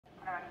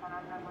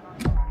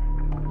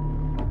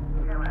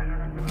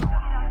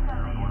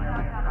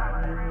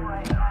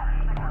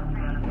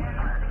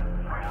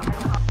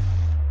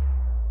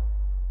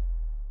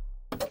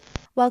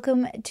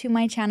Welcome to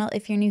my channel.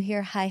 If you're new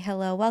here, hi,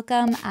 hello,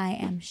 welcome. I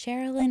am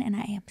Sherrilyn and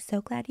I am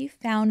so glad you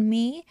found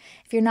me.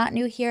 If you're not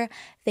new here,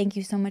 thank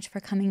you so much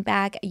for coming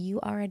back. You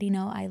already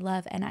know I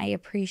love and I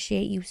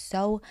appreciate you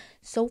so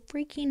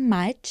freaking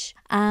much.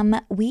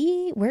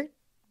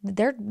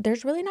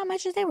 There's really not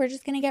much to say. We're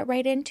just gonna get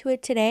right into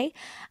it today.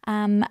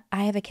 I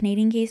have a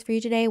Canadian case for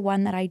you today,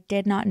 one that I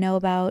did not know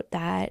about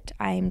that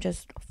I'm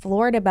just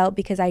floored about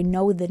because I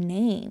know the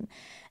name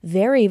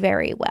very,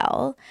 very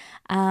well.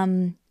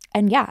 And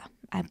yeah,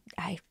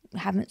 I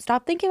haven't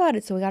stopped thinking about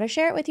it, so we got to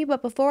share it with you.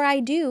 But before I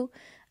do,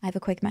 I have a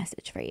quick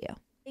message for you.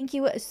 Thank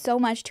you so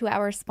much to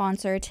our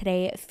sponsor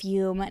today,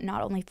 Fume,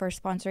 not only for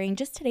sponsoring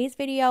just today's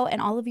video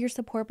and all of your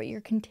support, but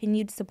your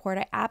continued support.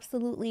 I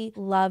absolutely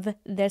love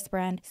this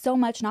brand so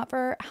much, not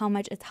for how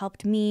much it's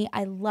helped me.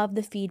 I love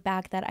the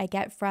feedback that I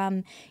get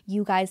from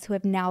you guys who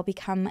have now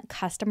become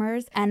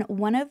customers. And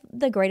one of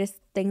the greatest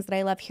things that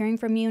I love hearing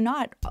from you,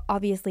 not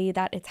obviously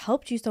that it's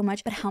helped you so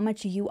much, but how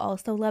much you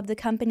also love the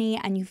company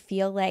and you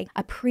feel like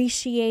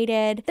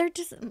appreciated. They're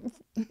just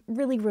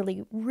really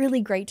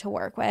great to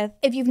work with.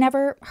 If you've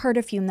never heard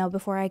of Fume though,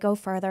 before I go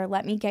further,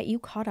 let me get you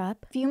caught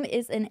up. Fume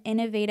is an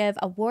innovative,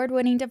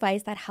 award-winning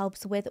device that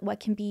helps with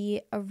what can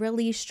be a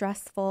really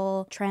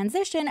stressful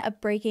transition of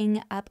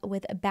breaking up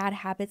with bad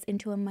habits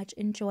into a much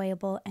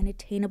enjoyable and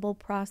attainable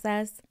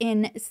process.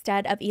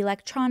 Instead of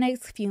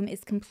electronics, Fume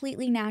is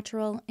completely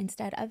natural.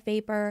 Instead of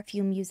vapor,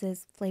 Fume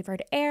uses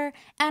flavored air,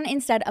 and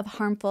instead of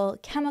harmful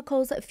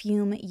chemicals,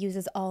 Fume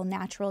uses all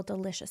natural,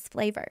 delicious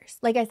flavors.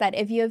 Like I said,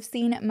 if you have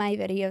seen my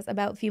videos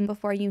about Fume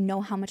before, you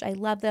know how much I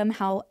love them,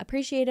 how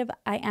appreciative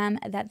I am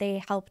that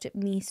they helped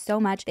me so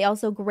much. They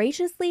also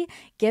graciously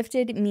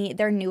gifted me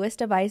their newest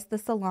device, the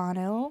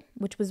Solano,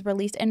 which was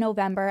released in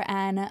November,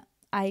 and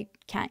I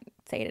can't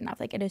say it enough.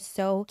 Like, it is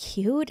so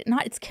cute.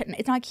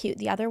 It's not cute.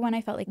 The other one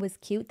I felt like was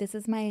cute. This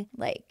is my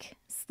like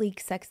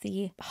sleek,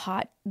 sexy,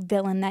 hot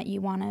villain that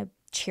you want to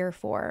cheer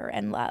for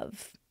and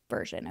love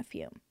version of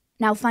Fume.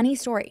 Now, funny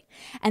story,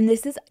 and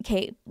this is,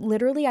 okay,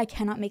 literally I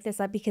cannot make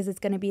this up because it's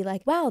going to be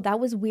like, wow, that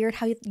was weird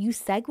how you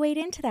segued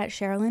into that,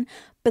 Sherrilyn,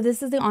 but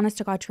this is the honest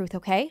to God truth,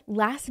 okay?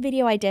 Last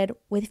video I did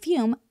with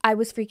Fume, I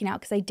was freaking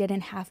out because I didn't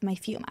have my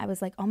Fume. I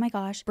was like, oh my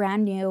gosh,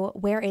 brand new,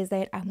 where is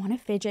it? I want to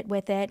fidget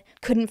with it.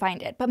 Couldn't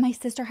find it, but my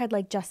sister had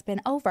like just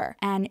been over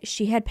and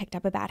she had picked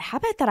up a bad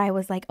habit that I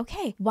was like,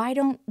 okay, why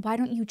don't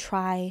you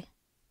try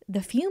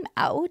the Fume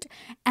out?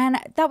 And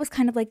that was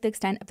kind of like the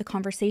extent of the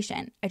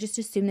conversation. I just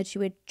assumed that she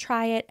would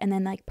try it and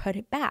then like put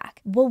it back.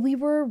 While we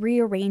were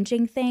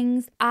rearranging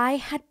things, I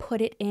had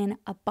put it in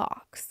a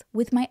box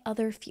with my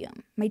other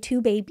Fume, my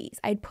two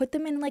babies. I'd put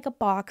them in like a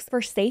box for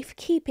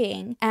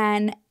safekeeping,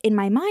 and in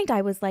my mind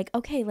I was like,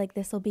 okay, like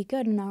this will be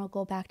good and I'll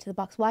go back to the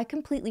box. Well, I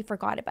completely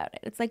forgot about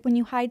it. It's like when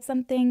you hide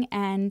something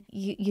and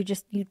you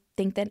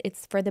think that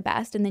it's for the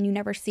best and then you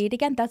never see it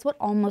again. That's what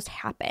almost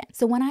happened.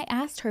 So when I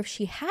asked her if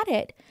she had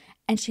it,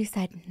 and she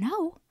said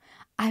no,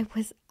 I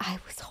was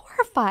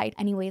horrified.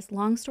 Anyways,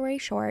 long story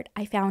short,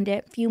 I found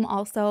it. Fume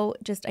also,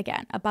 just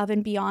again, above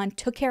and beyond,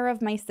 took care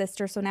of my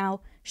sister. So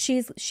now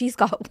she's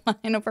got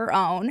one of her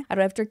own. I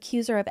don't have to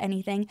accuse her of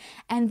anything.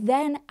 And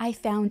then I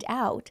found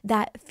out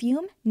that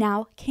Fume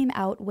now came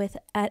out with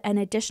an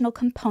additional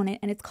component,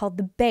 and it's called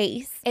the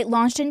base. It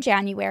launched in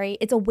January.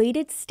 It's a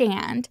weighted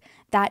stand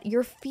that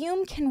your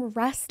Fume can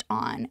rest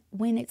on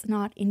when it's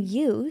not in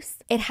use.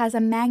 It has a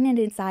magnet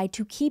inside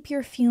to keep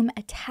your Fume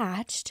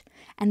attached,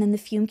 and then the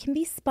Fume can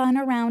be spun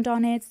around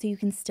on it so you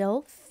can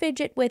still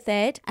fidget with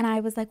it. And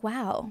I was like,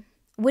 wow,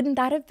 wouldn't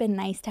that have been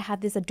nice to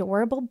have this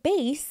adorable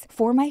base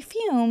for my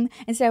Fume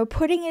instead of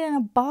putting it in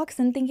a box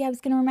and thinking I was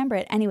going to remember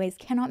it? Anyways,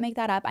 cannot make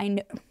that up. I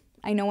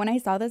know when I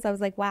saw this, I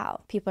was like, wow,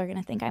 people are going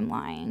to think I'm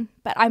lying,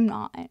 but I'm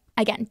not.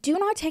 Again, do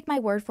not take my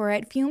word for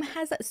it. Fume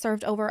has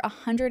served over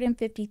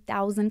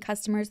 150,000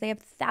 customers. They have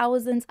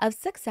thousands of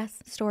success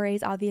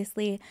stories,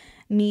 obviously,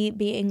 me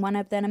being one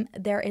of them.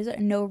 There is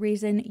no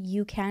reason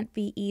you can't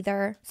be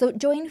either. So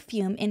join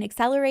Fume in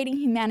accelerating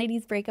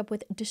humanity's breakup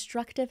with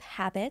destructive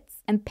habits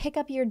and pick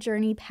up your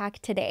journey pack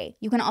today.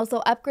 You can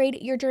also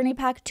upgrade your journey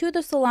pack to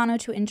the Solano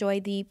to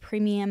enjoy the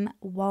premium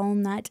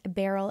walnut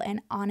barrel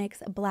and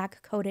onyx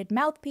black coated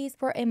mouthpiece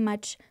for a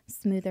much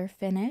smoother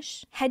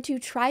finish. Head to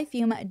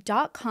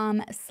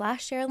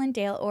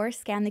tryfume.com/SherrilynDale or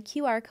scan the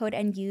QR code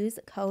and use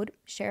code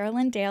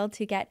SherrilynDale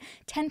to get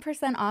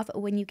 10% off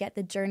when you get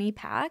the journey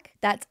pack.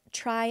 That's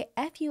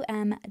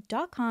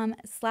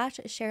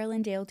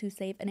tryfum.com/SherrilynDale to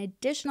save an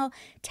additional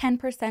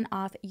 10%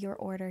 off your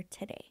order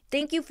today.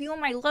 Thank you,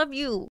 Fume. I love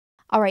you.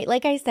 All right,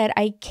 like I said,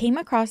 I came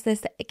across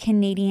this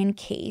Canadian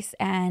case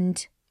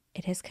and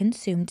it has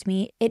consumed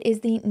me. It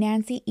is the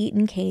Nancy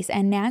Eaton case,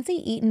 and Nancy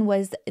Eaton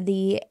was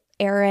the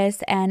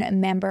heiress and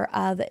member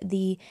of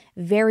the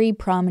very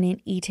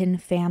prominent Eaton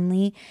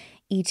family.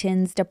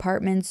 Eaton's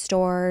department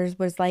stores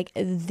was like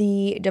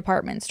the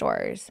department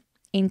stores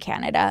in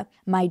Canada.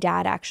 My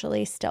dad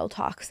actually still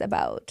talks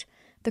about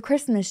the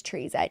Christmas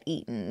trees at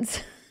Eaton's.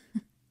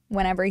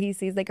 Whenever he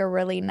sees like a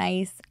really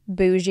nice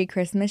bougie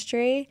Christmas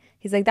tree,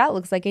 he's like, that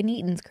looks like an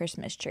Eaton's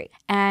Christmas tree.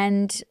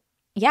 And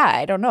yeah,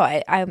 I don't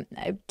know. I'm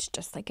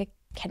just like a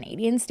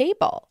Canadian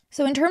staple.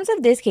 So in terms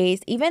of this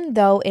case, even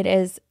though it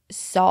is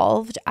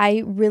solved,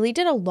 I really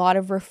did a lot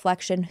of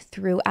reflection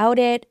throughout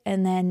it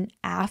and then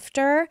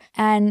after,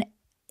 and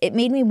it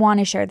made me want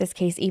to share this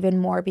case even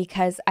more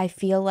because I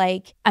feel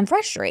like I'm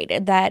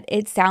frustrated that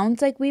it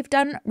sounds like we've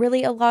done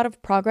really a lot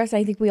of progress.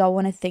 I think we all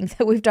want to think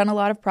that we've done a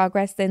lot of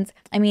progress since,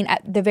 I mean,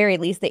 at the very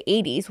least, the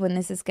 80s when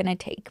this is going to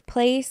take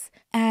place.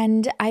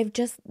 And I've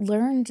just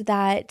learned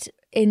that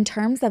in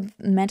terms of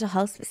mental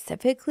health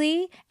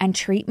specifically and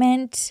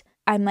treatment,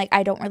 I'm like,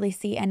 I don't really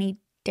see any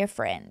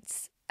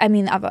difference. I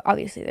mean,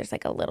 obviously there's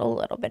like a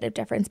little bit of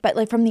difference, but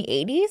like from the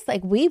 80s,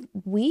 like we've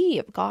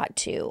got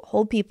to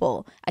hold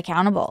people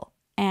accountable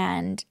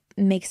and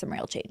make some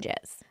real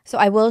changes. So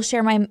I will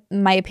share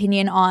my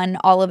opinion on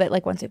all of it,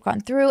 like once we've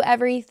gone through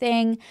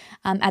everything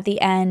at the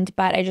end,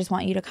 but I just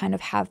want you to kind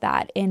of have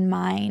that in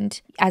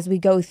mind as we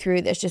go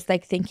through this, just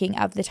like thinking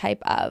of the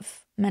type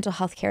of mental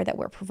health care that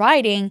we're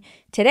providing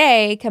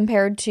today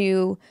compared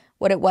to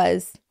what it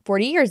was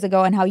 40 years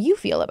ago and how you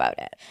feel about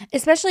it.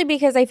 Especially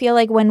because I feel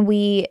like when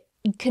we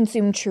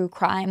consume true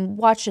crime,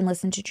 watch and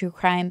listen to true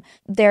crime,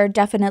 there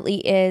definitely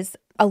is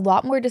a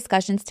lot more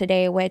discussions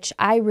today, which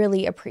I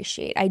really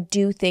appreciate. I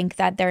do think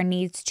that there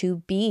needs to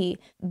be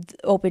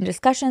open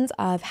discussions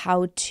of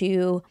how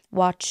to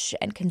watch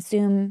and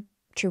consume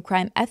true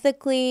crime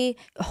ethically,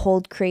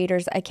 hold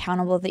creators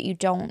accountable that you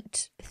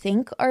don't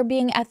think are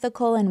being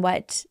ethical and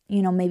what,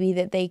 maybe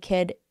that they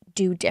could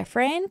do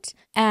different.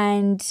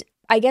 And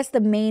I guess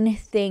the main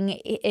thing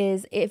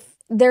is if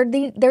there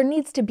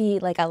needs to be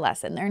like a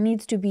lesson, there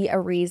needs to be a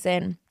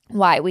reason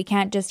why. We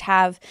can't just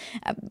have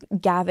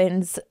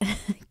Gavin's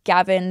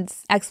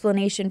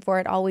explanation for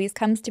it always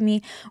comes to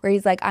me where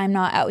he's like, I'm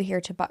not out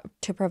here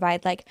to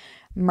provide like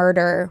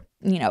murder,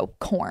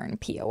 corn,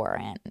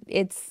 PORN.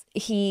 It's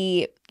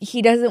he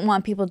doesn't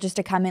want people just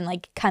to come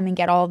and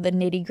get all the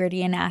nitty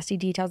gritty and nasty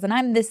details. And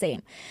I'm the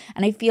same.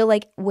 And I feel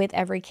like with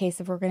every case,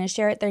 if we're going to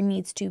share it, there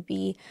needs to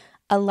be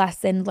a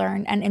lesson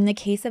learned. And in the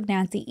case of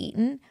Nancy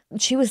Eaton,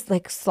 she was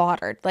like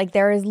slaughtered. Like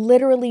there is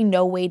literally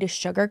no way to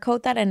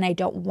sugarcoat that. And I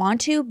don't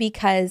want to,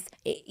 because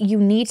you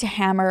need to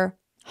hammer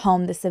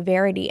home the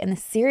severity and the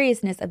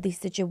seriousness of these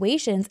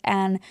situations,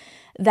 and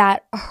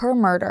that her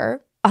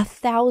murder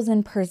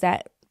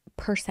 1,000%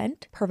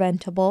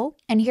 preventable.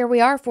 And here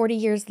we are 40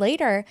 years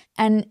later.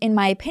 And in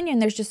my opinion,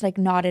 there's just like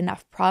not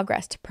enough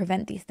progress to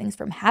prevent these things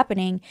from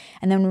happening.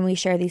 And then when we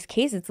share these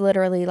cases, it's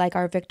literally like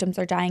our victims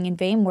are dying in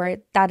vain, where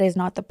that is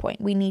not the point.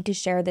 We need to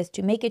share this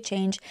to make a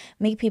change,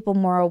 make people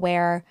more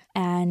aware,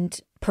 and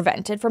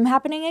prevent it from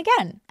happening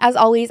again. As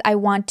always, I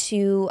want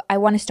to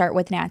start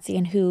with Nancy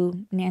and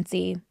who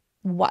Nancy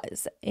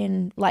was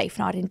in life,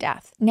 not in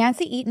death.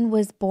 Nancy Eaton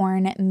was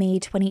born May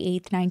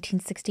 28th,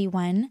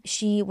 1961.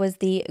 She was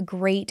the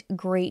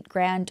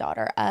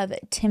great-great-granddaughter of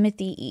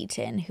Timothy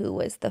Eaton, who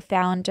was the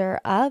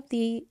founder of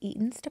the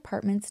Eaton's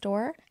department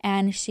store,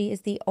 and she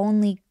is the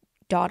only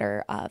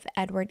daughter of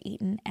Edward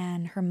Eaton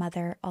and her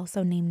mother,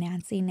 also named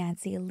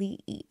Nancy Lee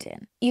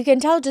Eaton. You can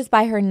tell just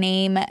by her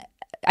name,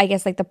 I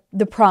guess, like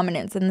the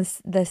prominence and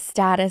the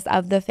status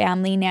of the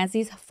family.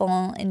 Nancy's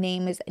full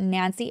name is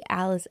Nancy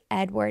Alice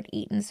Edward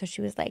Eaton. So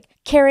she was like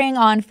carrying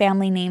on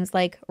family names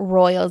like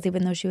royals,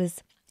 even though she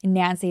was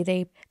Nancy.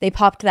 They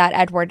popped that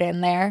Edward in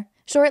there.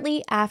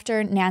 Shortly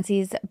after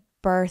Nancy's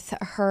birth,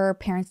 her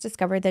parents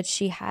discovered that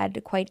she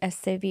had quite a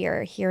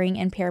severe hearing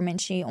impairment.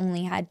 She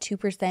only had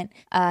 2%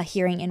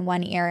 hearing in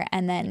one ear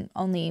and then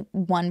only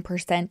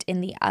 1%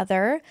 in the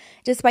other.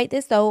 Despite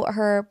this, though,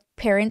 her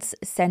parents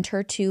sent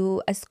her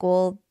to a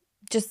school,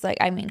 just like,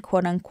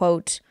 quote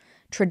unquote,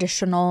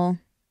 traditional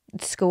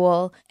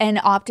school, and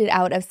opted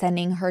out of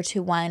sending her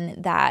to one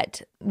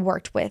that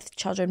worked with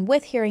children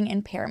with hearing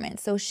impairment.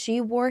 So she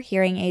wore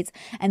hearing aids,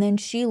 and then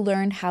she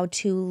learned how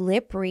to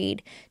lip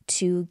read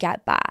to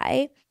get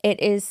by. It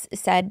is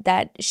said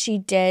that she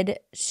did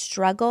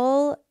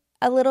struggle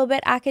a little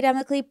bit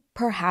academically,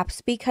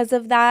 perhaps because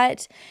of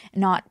that,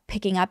 not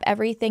picking up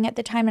everything at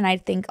the time. And I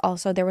think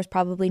also there was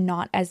probably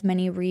not as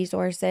many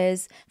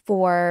resources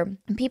for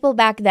people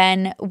back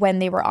then when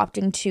they were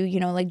opting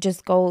to,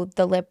 just go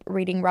the lip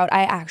reading route.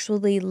 I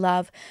actually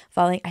love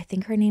following, I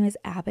think her name is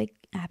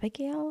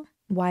Abigail.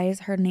 Why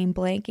is her name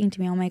blanking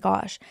to me? Oh my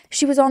gosh.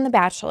 She was on The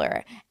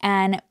Bachelor,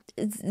 and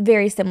it's a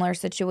very similar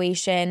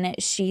situation.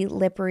 She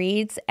lip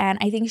reads, and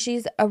I think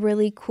she's a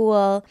really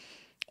cool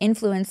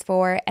influence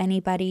for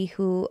anybody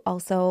who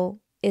also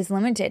is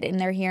limited in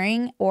their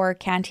hearing or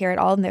can't hear at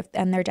all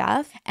and they're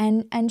deaf.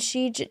 And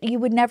you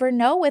would never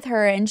know with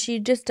her, and she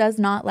just does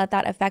not let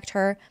that affect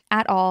her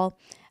at all.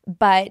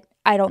 But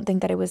I don't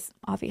think that it was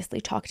obviously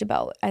talked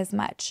about as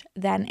much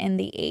then in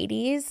the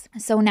 80s.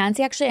 So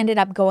Nancy actually ended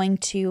up going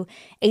to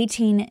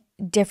 18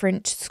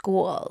 different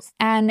schools.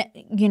 And,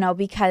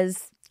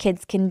 because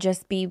kids can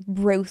just be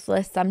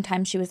ruthless,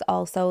 sometimes she was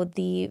also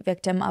the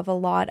victim of a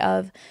lot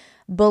of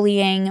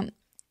bullying,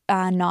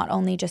 not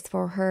only just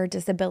for her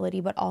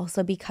disability, but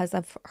also because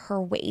of her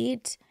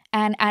weight.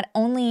 And at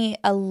only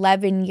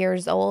 11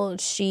 years old,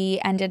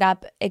 she ended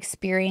up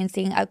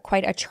experiencing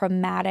quite a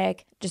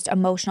traumatic, just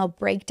emotional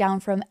breakdown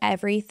from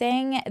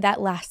everything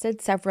that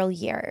lasted several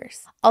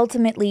years.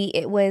 Ultimately,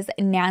 it was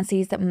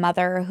Nancy's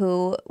mother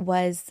who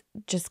was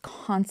just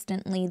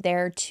constantly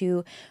there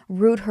to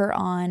root her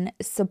on,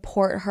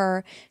 support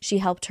her. She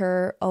helped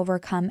her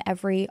overcome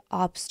every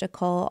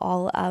obstacle,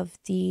 all of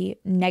the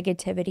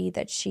negativity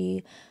that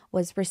she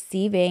was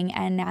receiving.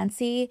 And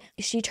Nancy,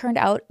 she turned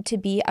out to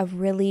be a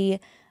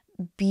really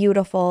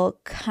beautiful,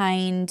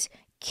 kind,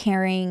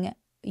 caring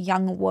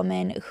young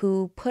woman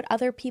who put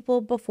other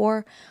people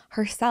before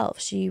herself.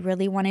 She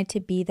really wanted to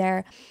be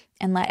there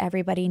and let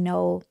everybody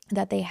know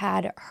that they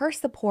had her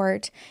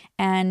support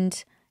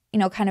and,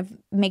 kind of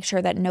make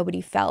sure that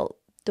nobody felt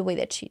the way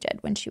that she did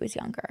when she was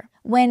younger.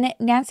 When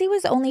Nancy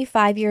was only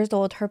 5 years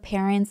old, her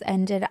parents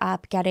ended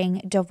up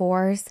getting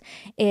divorced.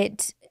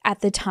 It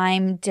at the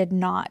time did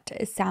not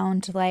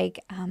sound like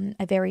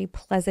a very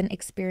pleasant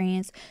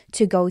experience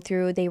to go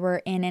through. They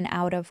were in and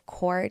out of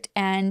court.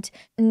 And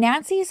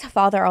Nancy's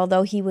father,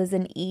 although he was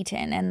an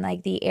Eaton and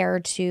like the heir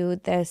to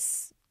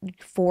this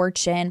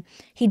fortune,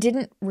 he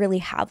didn't really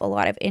have a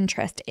lot of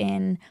interest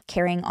in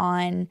carrying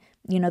on,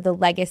 the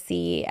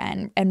legacy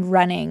and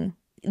running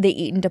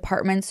the Eaton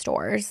department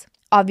stores.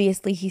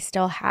 Obviously, he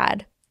still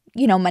had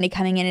money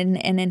coming in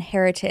an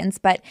inheritance,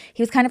 but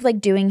he was kind of like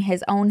doing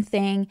his own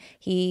thing.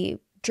 He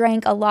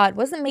drank a lot,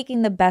 wasn't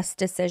making the best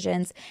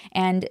decisions.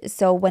 And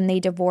so when they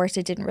divorced,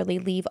 it didn't really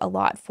leave a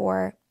lot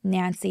for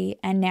Nancy.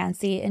 And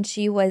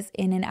she was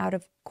in and out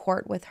of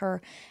court with her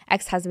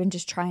ex-husband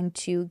just trying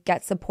to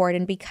get support.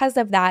 And because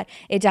of that,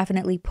 it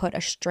definitely put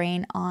a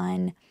strain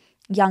on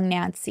young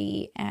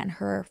Nancy and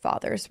her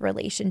father's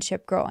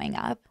relationship growing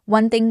up.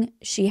 One thing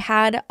she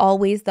had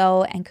always,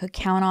 though, and could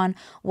count on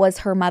was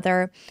her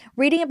mother.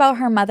 Reading about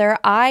her mother,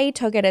 I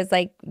took it as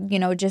like,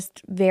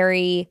 just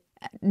very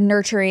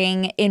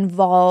nurturing,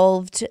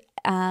 involved.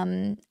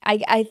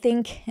 I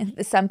think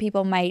some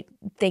people might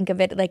think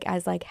of it like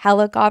as like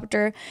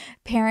helicopter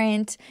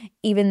parent,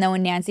 even though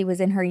Nancy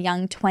was in her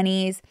young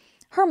 20s.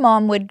 Her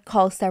mom would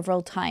call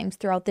several times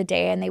throughout the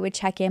day and they would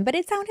check in, but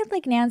it sounded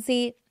like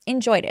Nancy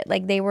enjoyed it.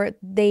 Like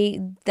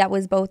that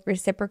was both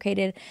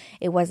reciprocated.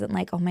 It wasn't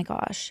like, oh my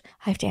gosh,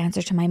 I have to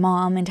answer to my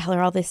mom and tell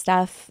her all this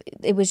stuff.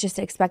 It was just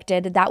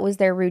expected. That was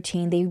their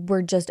routine. They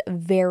were just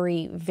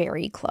very,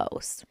 very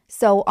close.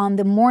 So on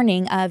the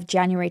morning of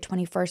January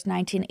 21st,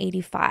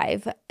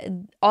 1985,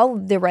 all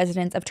of the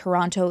residents of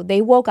Toronto,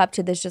 they woke up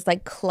to this just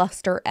like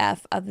cluster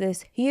F of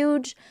this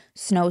huge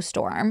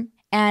snowstorm.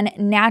 And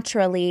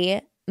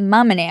naturally,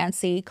 Mama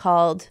Nancy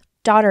called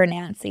daughter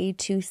Nancy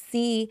to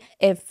see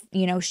if,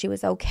 she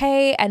was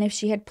okay and if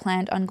she had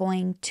planned on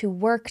going to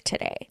work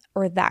today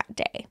or that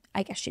day.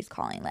 I guess she's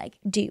calling like,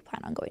 do you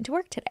plan on going to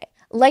work today?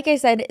 Like I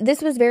said,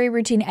 this was very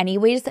routine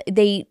anyways.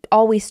 They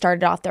always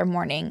started off their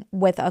morning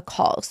with a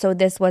call. So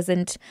this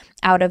wasn't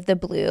out of the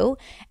blue.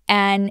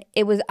 And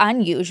it was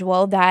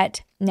unusual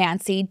that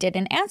Nancy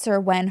didn't answer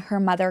when her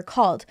mother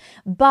called.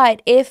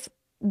 But if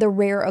the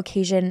rare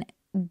occasion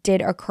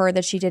did occur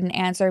that she didn't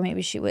answer,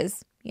 maybe she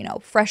was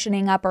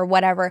freshening up or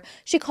whatever,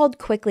 she called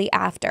quickly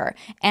after,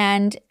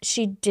 and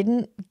she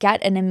didn't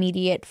get an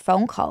immediate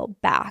phone call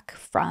back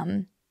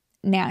from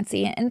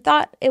Nancy and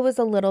thought it was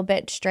a little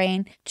bit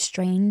strange.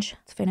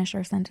 Let's finish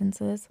our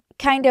sentences.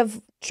 Kind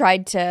of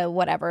tried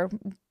to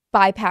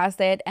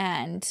bypass it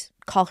and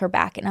call her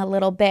back in a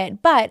little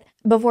bit. But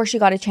before she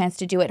got a chance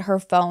to do it, her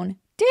phone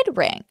did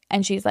ring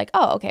and she's like,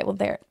 oh, okay, well,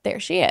 there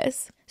she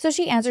is. So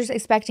she answers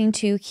expecting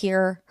to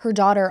hear her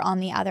daughter on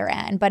the other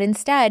end, but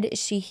instead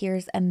she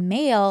hears a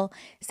male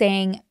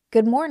saying,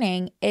 good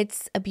morning,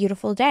 it's a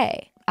beautiful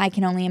day. I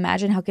can only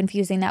imagine how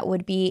confusing that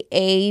would be,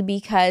 A,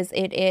 because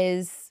it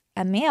is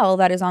a male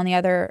that is on the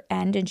other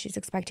end and she's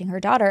expecting her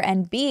daughter,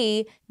 and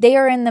B, they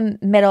are in the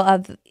middle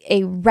of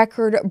a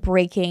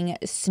record-breaking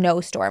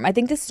snowstorm. I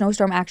think this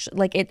snowstorm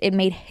actually, it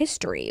made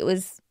history.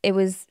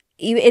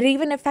 It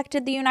even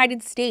affected the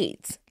United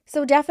States.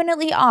 So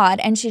definitely odd,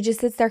 and she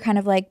just sits there kind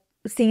of like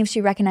seeing if she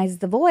recognizes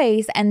the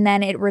voice, and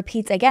then it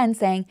repeats again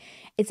saying,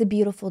 it's a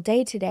beautiful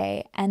day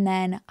today, and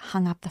then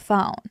hung up the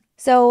phone.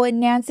 So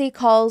Nancy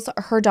calls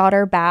her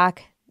daughter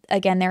back.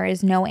 Again, there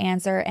is no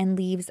answer and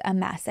leaves a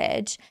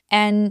message.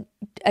 And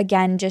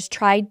again, just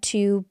tried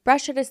to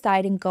brush it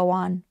aside and go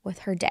on with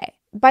her day.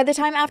 By the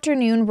time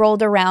afternoon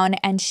rolled around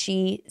and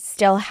she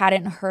still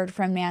hadn't heard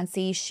from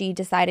Nancy, she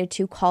decided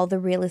to call the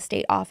real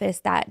estate office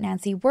that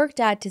Nancy worked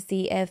at to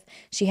see if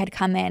she had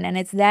come in. And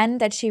it's then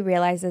that she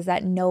realizes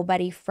that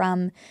nobody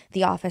from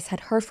the office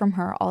had heard from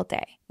her all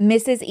day.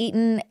 Mrs.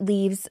 Eaton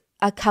leaves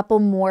a couple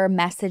more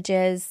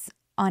messages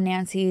on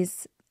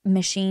Nancy's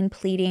machine,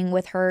 pleading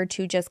with her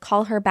to just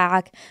call her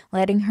back,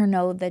 letting her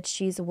know that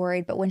she's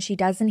worried. But when she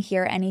doesn't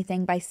hear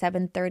anything by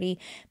 7:30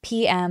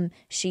 p.m.,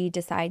 she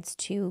decides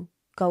to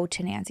go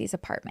to Nancy's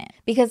apartment.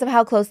 Because of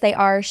how close they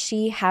are,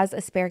 she has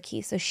a spare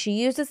key. So she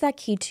uses that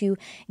key to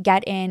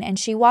get in, and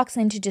she walks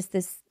into just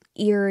this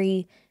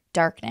eerie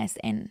darkness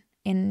in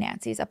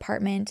Nancy's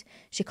apartment.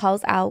 She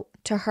calls out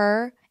to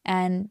her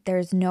and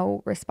there's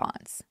no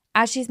response.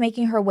 as she's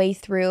making her way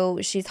through,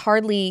 she's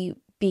hardly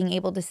being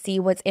able to see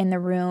what's in the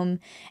room,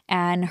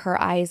 and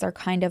her eyes are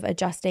kind of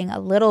adjusting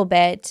a little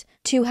bit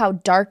to how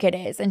dark it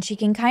is. And she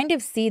can kind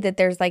of see that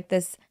there's like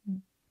this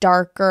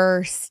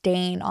darker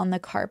stain on the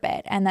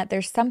carpet and that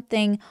there's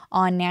something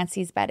on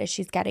Nancy's bed as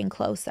she's getting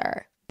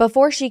closer.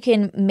 Before she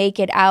can make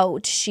it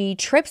out, she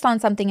trips on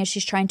something as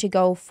she's trying to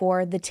go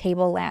for the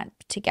table lamp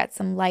to get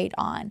some light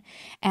on.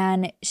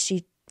 And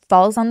she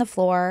falls on the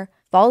floor,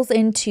 falls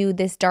into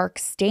this dark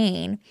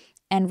stain,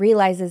 and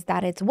realizes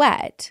that it's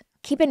wet.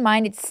 Keep in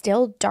mind, it's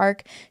still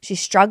dark. She's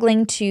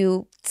struggling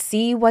to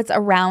see what's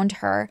around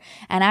her.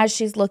 And as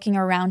she's looking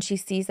around, she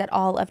sees that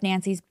all of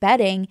Nancy's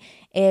bedding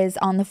is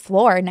on the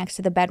floor next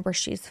to the bed where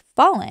she's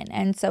fallen.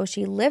 And so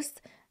she lifts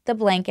the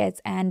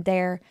blankets, and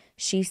there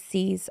she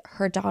sees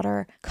her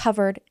daughter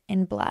covered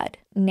in blood.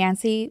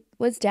 Nancy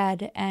was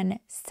dead and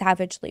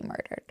savagely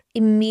murdered.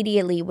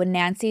 Immediately, when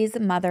Nancy's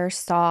mother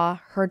saw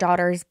her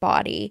daughter's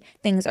body,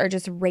 things are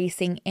just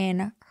racing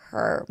in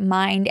her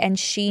mind, and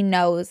she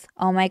knows,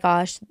 oh my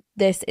gosh,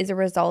 this is a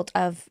result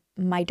of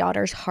my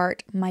daughter's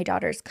heart, my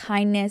daughter's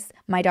kindness,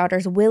 my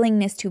daughter's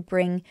willingness to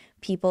bring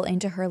people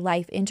into her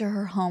life, into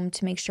her home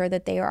to make sure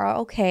that they are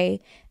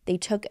okay. They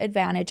took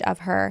advantage of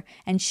her,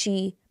 and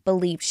she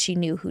believed she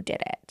knew who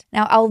did it.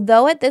 Now,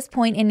 although at this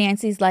point in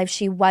Nancy's life,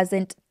 she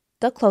wasn't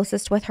the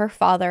closest with her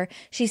father,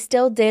 she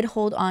still did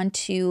hold on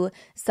to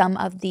some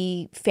of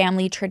the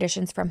family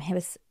traditions from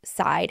his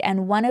side.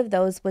 And one of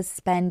those was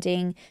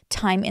spending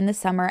time in the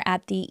summer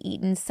at the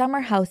Eaton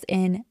summer house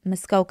in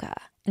Muskoka.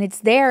 And it's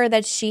there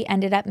that she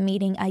ended up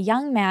meeting a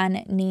young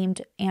man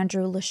named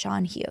Andrew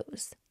LaShawn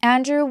Hughes.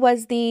 Andrew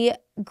was the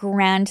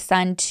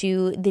grandson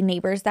to the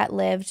neighbors that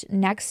lived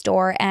next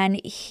door, and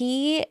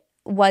he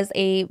was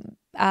a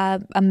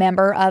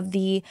member of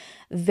the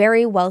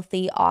very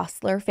wealthy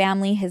Ostler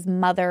family. His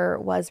mother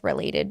was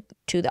related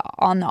to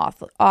on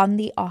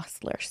the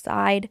Ostler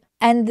side,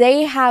 and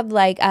they have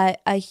like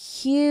a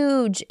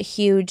huge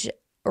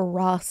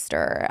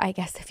roster, I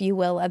guess, if you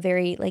will, of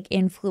very like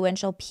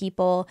influential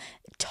people,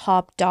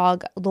 top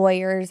dog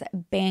lawyers,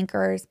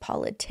 bankers,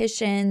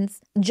 politicians.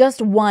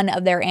 Just one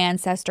of their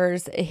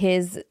ancestors,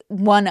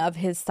 one of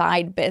his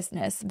side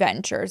business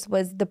ventures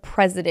was the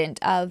president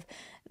of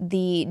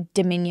the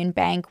Dominion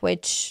Bank,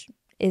 which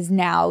is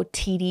now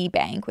TD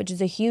Bank, which is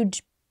a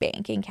huge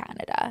bank in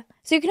Canada.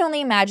 So you can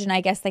only imagine,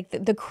 I guess, like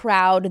the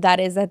crowd that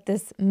is at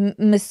this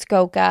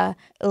Muskoka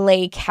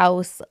Lake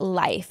House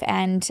life.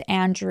 And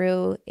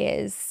Andrew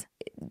is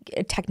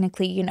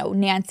technically,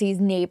 Nancy's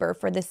neighbor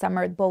for the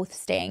summer, both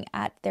staying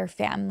at their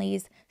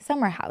family's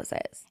summer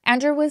houses.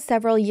 Andrew was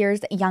several years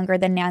younger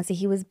than Nancy.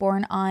 He was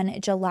born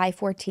on July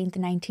 14th,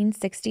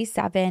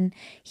 1967.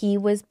 He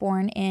was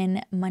born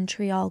in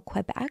Montreal,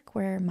 Quebec,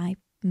 where my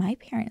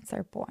parents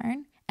are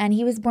born. And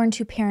he was born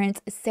to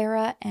parents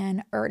Sarah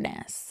and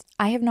Ernest.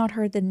 I have not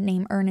heard the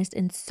name Ernest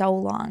in so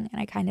long,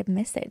 and I kind of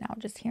miss it now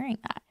just hearing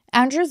that.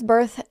 Andrew's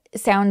birth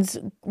sounds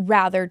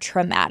rather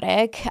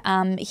traumatic.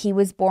 He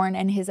was born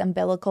and his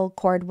umbilical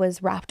cord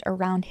was wrapped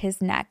around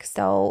his neck,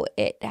 so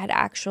it had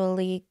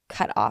actually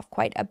cut off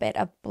quite a bit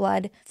of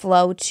blood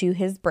flow to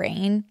his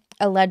brain.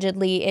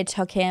 Allegedly, it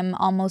took him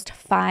almost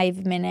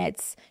 5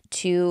 minutes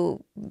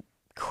to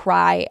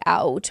cry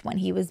out when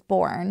he was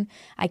born.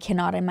 I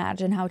cannot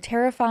imagine how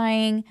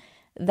terrifying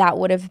that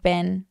would have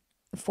been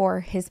for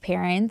his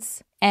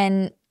parents.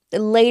 And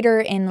later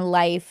in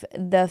life,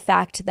 the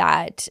fact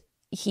that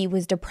he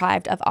was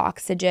deprived of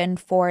oxygen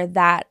for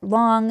that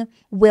long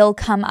will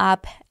come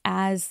up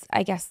as,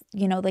 I guess,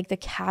 like the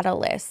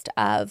catalyst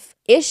of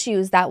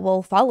issues that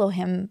will follow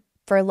him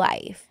for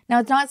life. Now,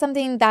 it's not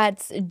something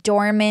that's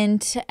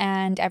dormant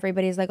and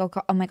everybody's like,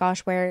 oh my gosh,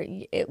 where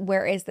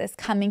is this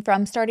coming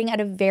from? Starting at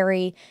a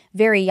very,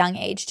 very young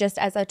age, just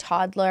as a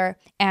toddler,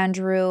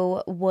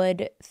 Andrew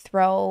would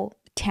throw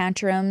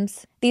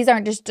tantrums. These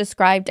aren't just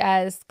described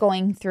as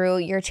going through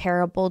your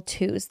terrible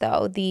twos,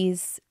 though.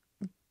 These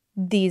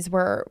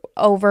were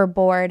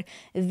overboard,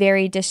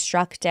 very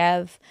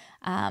destructive,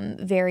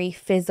 very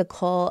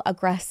physical,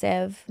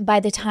 aggressive. By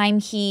the time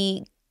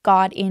he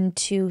got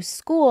into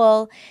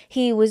school,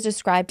 he was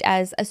described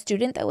as a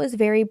student that was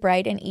very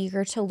bright and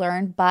eager to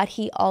learn, but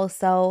he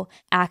also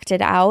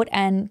acted out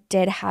and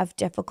did have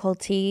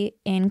difficulty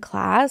in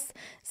class.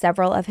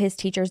 Several of his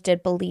teachers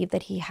did believe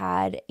that he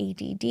had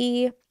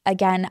ADD.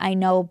 Again, I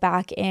know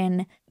back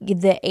in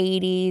the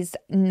 80s,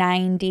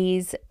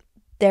 90s,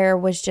 there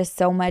was just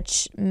so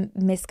much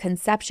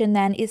misconception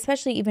then,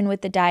 especially even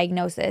with the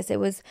diagnosis.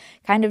 It was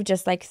kind of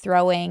just like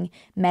throwing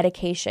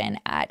medication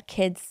at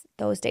kids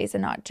those days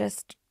and not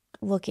just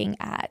looking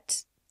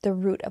at the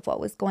root of what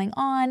was going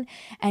on.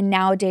 And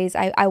nowadays,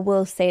 I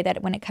will say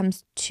that when it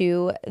comes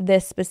to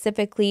this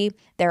specifically,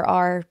 there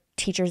are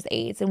teachers'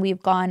 aides, and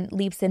we've gone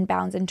leaps and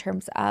bounds in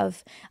terms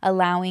of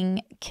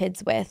allowing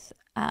kids with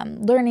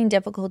learning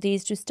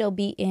difficulties to still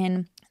be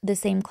in the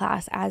same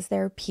class as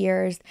their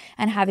peers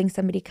and having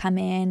somebody come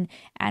in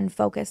and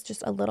focus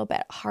just a little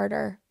bit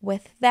harder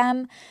with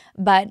them.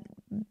 But,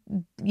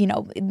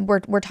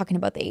 we're talking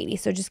about the 80s.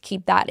 So just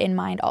keep that in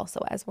mind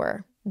also as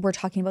we're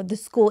talking about the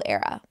school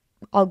era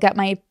I'll get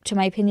to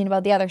my opinion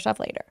about the other stuff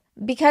later.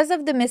 Because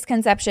of the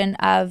misconception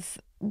of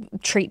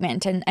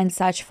treatment and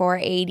such for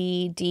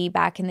ADD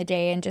back in the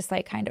day, and just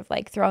like kind of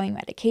like throwing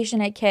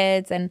medication at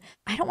kids, and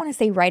I don't want to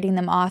say writing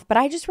them off, but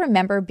I just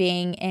remember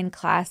being in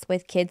class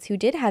with kids who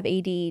did have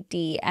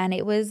ADD, and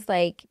it was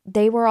like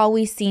they were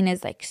always seen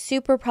as like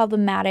super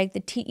problematic.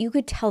 You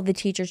could tell the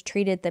teachers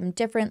treated them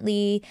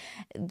differently.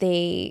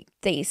 They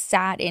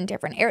sat in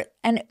different areas,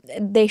 and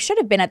they should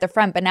have been at the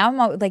front, but now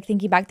I'm like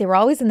thinking back, they were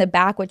always in the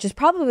back, which is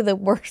probably the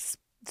worst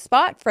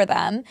spot for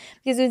them,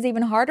 because it was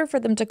even harder for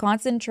them to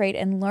concentrate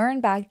and learn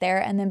back there,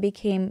 and then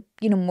became,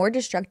 more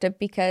destructive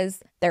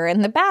because they're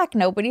in the back.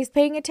 Nobody's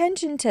paying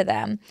attention to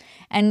them.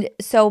 And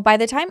so by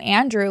the time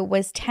Andrew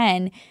was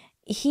 10,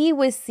 he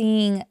was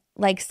seeing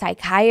like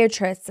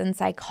psychiatrists and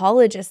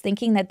psychologists,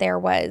 thinking that there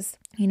was,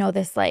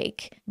 this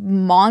like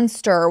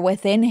monster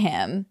within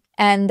him.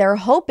 And they're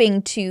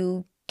hoping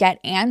to get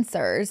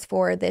answers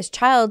for this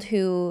child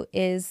who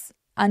is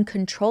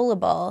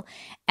uncontrollable,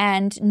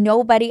 and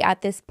nobody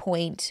at this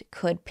point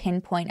could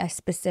pinpoint a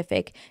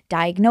specific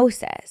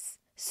diagnosis.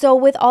 So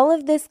with all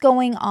of this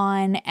going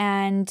on,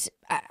 and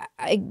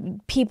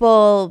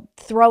people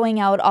throwing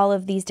out all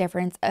of these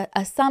different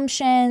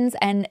assumptions,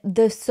 and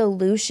the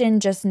solution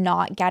just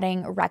not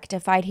getting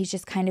rectified, he's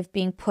just kind of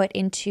being put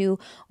into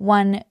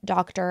one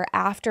doctor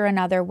after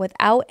another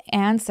without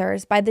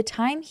answers. By the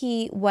time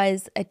he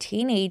was a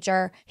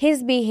teenager,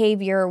 his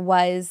behavior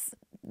was,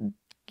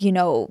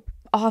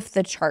 off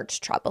the charts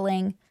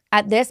troubling.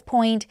 At this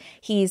point,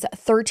 he's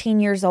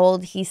 13 years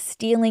old. He's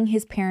stealing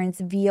his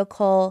parents'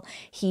 vehicle.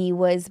 He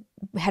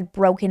had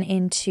broken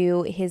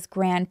into his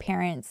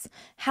grandparents'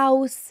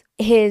 house.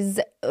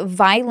 His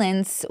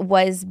violence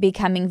was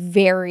becoming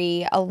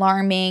very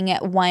alarming.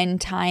 One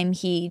time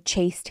he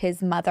chased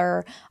his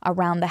mother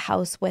around the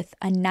house with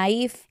a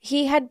knife.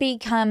 He had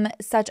become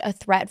such a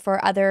threat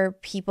for other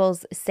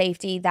people's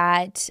safety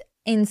that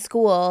in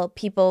school,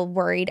 people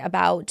worried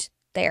about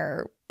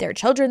their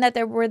children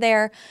that were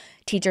there.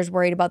 Teachers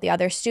worried about the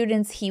other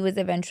students. He was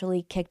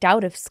eventually kicked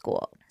out of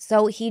school.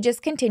 So he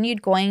just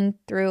continued going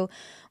through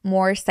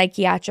more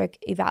psychiatric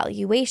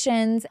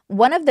evaluations.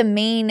 One of the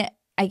main,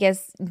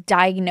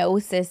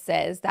 diagnoses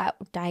that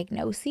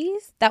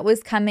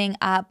was coming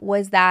up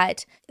was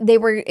that they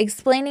were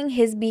explaining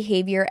his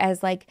behavior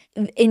as like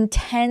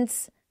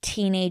intense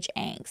teenage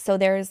angst. So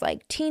there's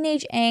like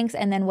teenage angst,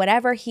 and then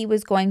whatever he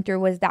was going through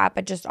was that,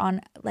 but just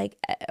on like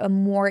a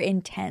more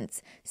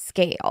intense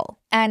scale.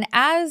 And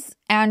as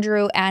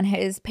Andrew and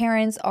his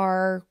parents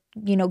are,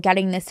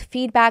 getting this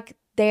feedback,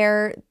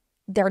 they're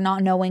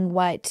not knowing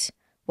what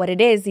it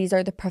is. These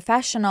are the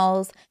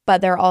professionals,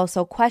 but they're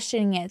also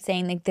questioning it,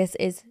 saying like this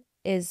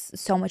is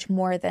so much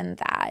more than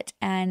that.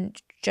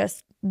 And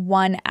just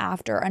one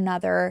after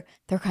another,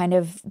 they're kind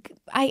of,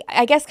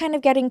 I guess, kind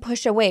of getting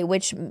pushed away,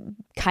 which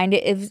kind of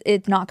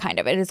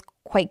it is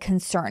quite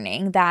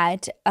concerning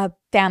that a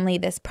family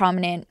this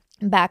prominent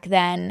back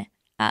then,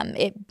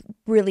 it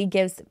really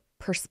gives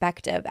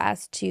perspective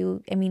as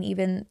to,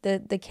 even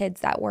the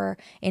kids that were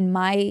in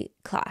my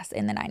class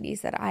in the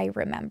 90s that I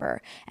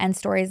remember, and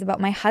stories about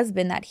my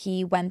husband that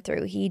he went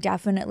through. He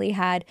definitely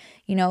had,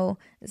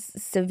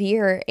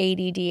 severe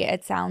ADD,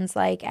 it sounds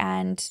like,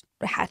 and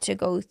had to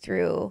go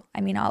through,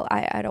 I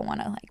don't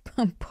want to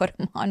like put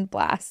him on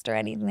blast or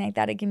anything like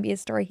that. It can be a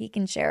story he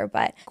can share,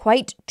 but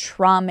quite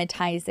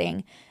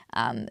traumatizing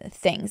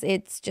things.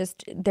 It's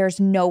just,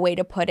 there's no way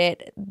to put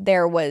it.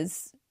 There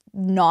was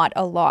not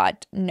a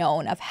lot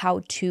known of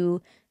how to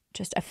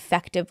just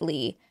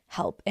effectively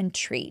help and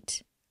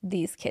treat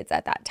these kids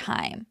at that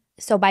time.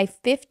 So by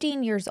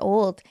 15 years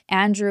old,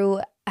 Andrew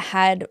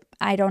had,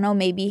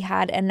 maybe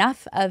had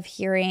enough of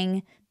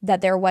hearing that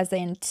there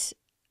wasn't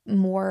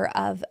more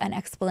of an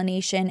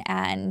explanation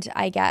and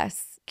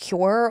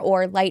cure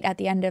or light at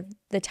the end of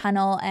the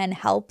tunnel and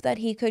help that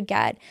he could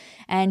get.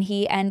 And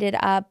he ended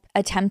up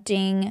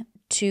attempting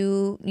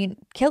to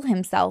kill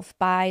himself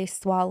by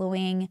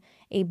swallowing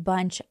a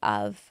bunch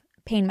of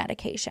pain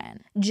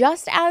medication.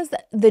 Just as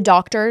the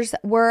doctors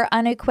were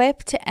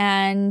unequipped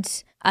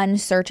and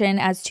uncertain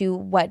as to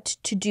what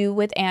to do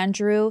with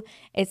Andrew,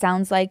 it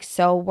sounds like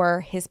so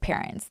were his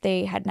parents.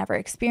 They had never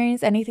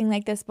experienced anything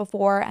like this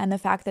before, and the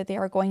fact that they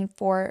are going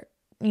for,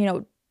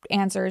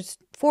 answers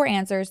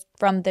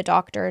from the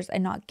doctors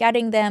and not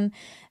getting them,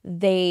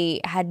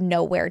 they had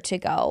nowhere to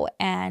go.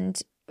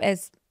 And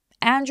as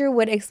Andrew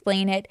would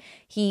explain it,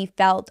 he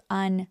felt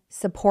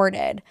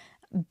unsupported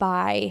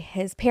by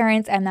his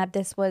parents, and that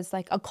this was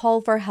like a call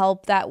for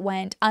help that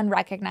went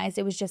unrecognized.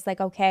 It was just like,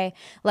 okay,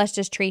 let's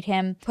just treat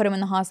him, put him in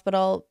the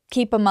hospital,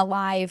 keep him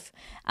alive.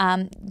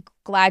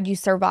 Glad you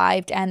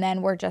survived, and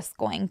then we're just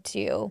going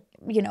to,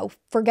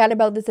 forget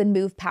about this and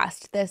move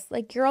past this.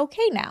 Like, you're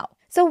okay now.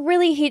 So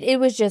really, it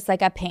was just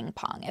like a ping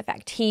pong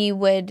effect. He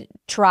would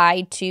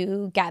try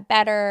to get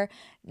better,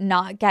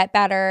 not get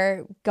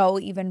better, go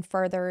even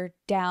further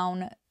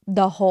down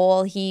the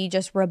hole. He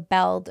just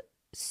rebelled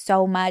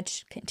so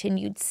much,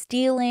 continued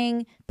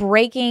stealing,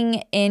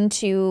 breaking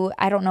into,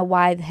 I don't know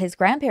why his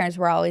grandparents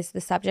were always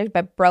the subject,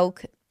 but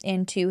broke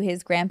into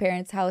his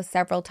grandparents' house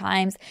several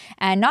times,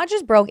 and not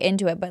just broke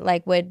into it, but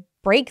like would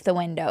break the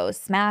windows,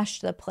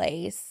 smash the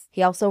place.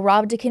 He also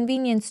robbed a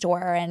convenience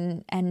store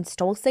and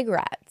stole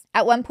cigarettes.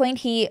 At one point,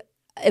 he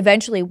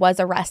eventually was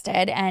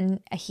arrested,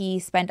 and he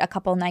spent a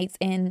couple nights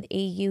in a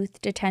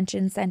youth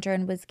detention center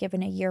and was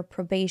given a year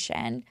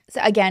probation. So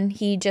again,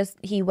 he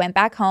went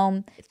back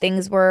home.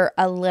 Things were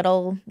a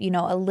little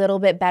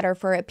bit better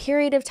for a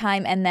period of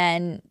time, and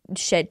then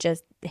shit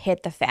just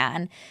hit the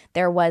fan.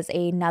 There was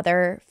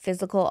another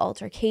physical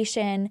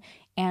altercation.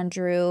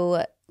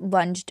 Andrew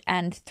lunged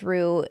and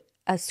threw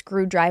a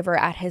screwdriver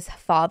at his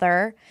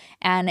father,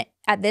 and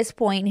at this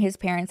point his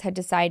parents had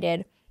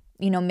decided,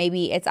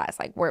 maybe it's us.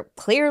 Like, we're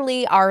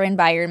clearly our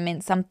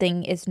environment,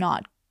 something is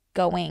not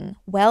going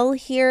well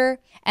here.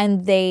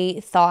 And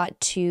they thought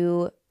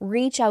to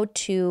reach out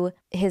to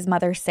his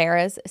mother,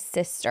 Sarah's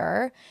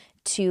sister,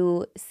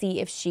 to see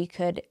if she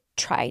could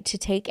try to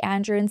take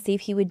Andrew and see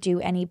if he would do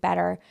any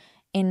better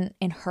in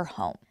her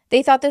home.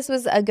 They thought this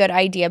was a good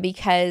idea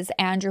because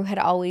Andrew had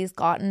always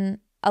gotten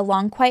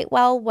along quite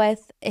well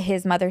with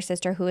his mother's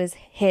sister, who is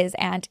his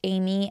Aunt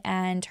Amy,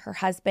 and her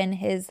husband,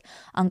 his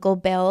Uncle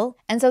Bill.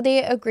 And so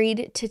they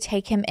agreed to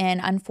take him in.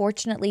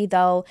 Unfortunately,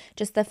 though,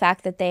 just the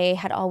fact that they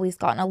had always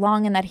gotten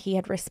along and that he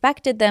had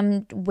respected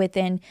them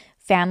within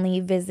family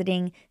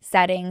visiting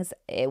settings,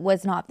 it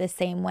was not the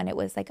same when it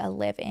was like a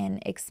live-in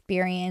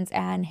experience,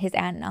 and his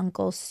aunt and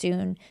uncle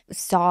soon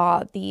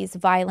saw these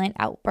violent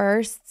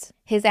outbursts.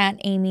 His Aunt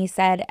Amy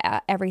said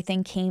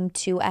everything came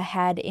to a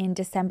head in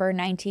December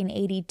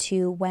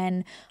 1982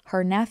 when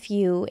her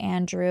nephew,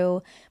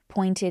 Andrew,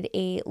 pointed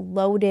a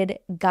loaded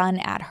gun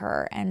at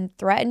her and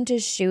threatened to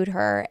shoot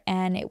her,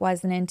 and it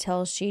wasn't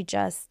until she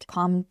just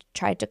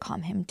tried to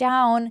calm him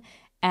down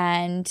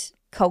and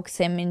coax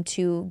him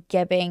into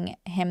giving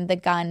him the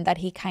gun that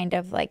he kind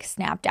of like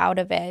snapped out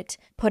of it,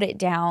 put it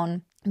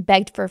down,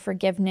 begged for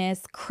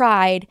forgiveness,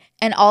 cried.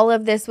 And all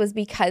of this was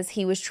because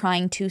he was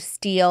trying to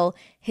steal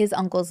his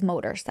uncle's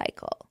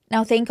motorcycle.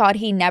 Now, thank God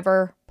he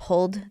never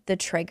pulled the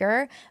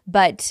trigger,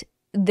 but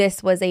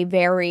this was a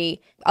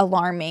very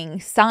alarming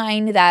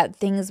sign that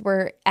things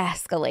were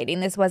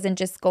escalating. This wasn't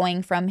just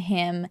going from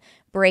him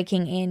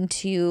breaking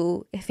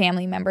into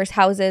family members'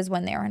 houses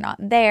when they were not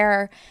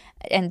there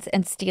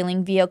and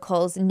stealing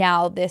vehicles.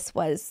 Now this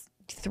was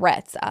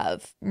threats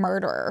of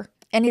murder.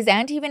 And his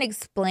aunt even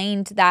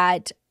explained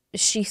that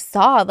she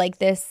saw like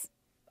this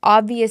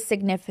obvious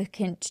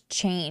significant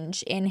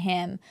change in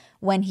him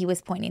when he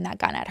was pointing that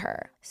gun at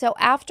her. So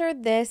after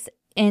this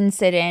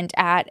incident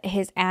at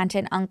his aunt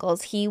and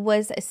uncle's, he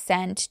was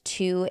sent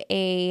to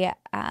a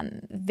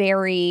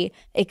very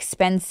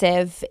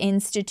expensive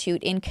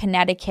institute in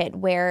Connecticut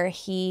where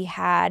he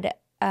had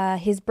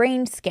his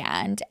brain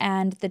scanned,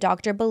 and the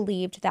doctor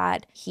believed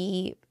that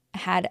he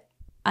had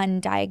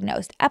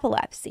undiagnosed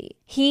epilepsy.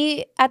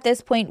 He, at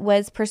this point,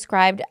 was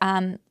prescribed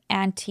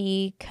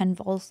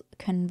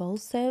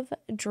anti-convulsive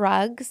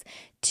drugs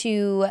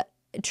to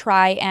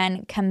try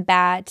and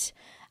combat,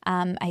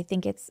 I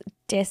think it's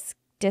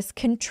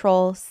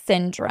dyscontrol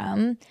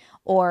syndrome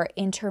or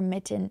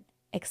intermittent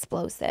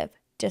explosive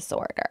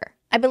disorder.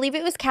 I believe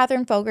it was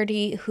Catherine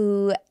Fogarty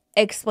who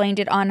explained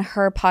it on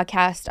her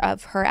podcast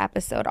of her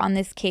episode on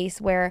this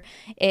case, where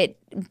it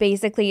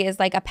basically is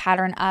like a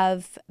pattern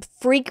of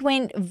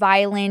frequent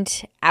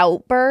violent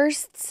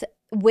outbursts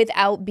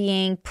without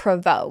being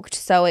provoked.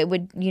 So it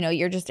would,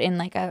 you're just in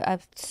like a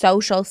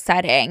social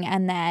setting,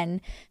 and then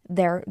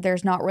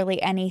there's not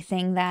really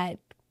anything that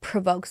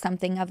provokes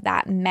something of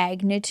that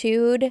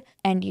magnitude,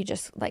 and you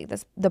just like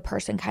the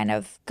person kind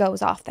of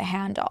goes off the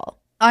handle.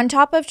 On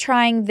top of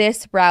trying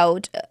this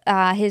route,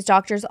 his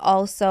doctors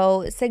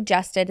also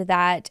suggested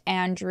that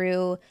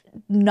Andrew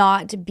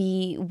not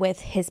be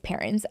with his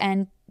parents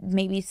and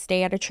maybe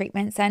stay at a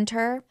treatment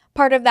center.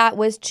 Part of that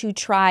was to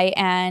try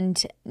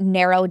and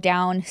narrow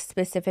down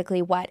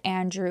specifically what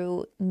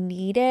Andrew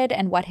needed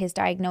and what his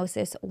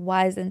diagnosis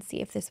was and see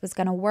if this was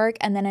going to work.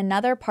 And then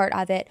another part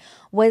of it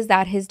was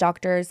that his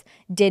doctors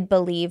did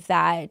believe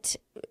that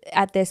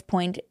at this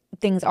point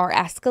things are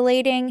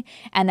escalating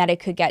and that it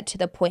could get to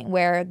the point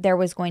where there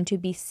was going to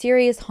be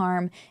serious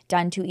harm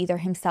done to either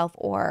himself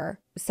or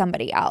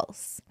somebody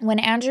else. When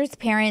Andrew's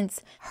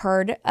parents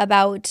heard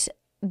about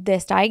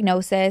this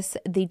diagnosis,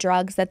 the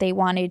drugs that they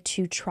wanted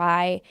to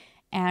try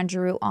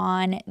Andrew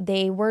on,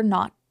 they were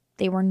not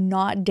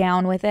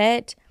down with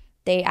it.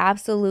 They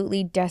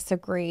absolutely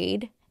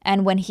disagreed.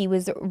 And when he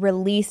was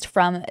released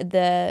from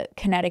the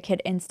Connecticut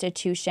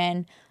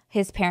institution,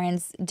 his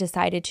parents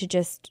decided to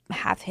just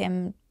have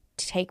him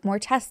take more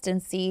tests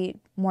and see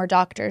more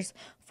doctors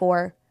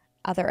for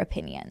other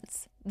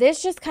opinions.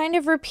 This just kind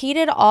of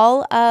repeated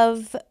all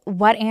of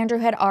what Andrew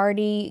had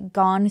already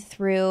gone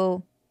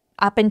through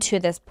up until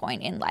this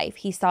point in life.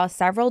 He saw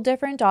several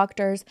different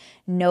doctors.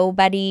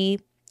 Nobody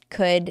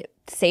could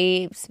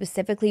say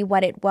specifically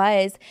what it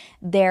was.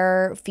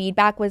 Their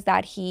feedback was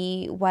that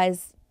he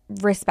was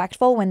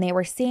respectful when they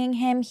were seeing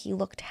him. He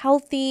looked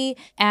healthy,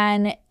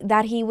 and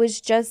that he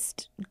was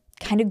just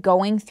kind of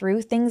going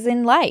through things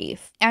in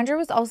life. Andrew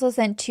was also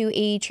sent to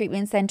a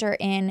treatment center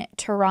in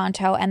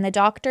Toronto, and the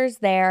doctors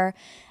there,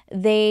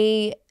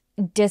 they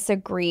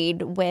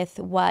disagreed with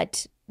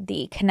what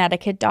the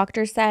Connecticut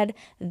doctor said.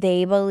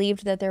 They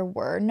believed that there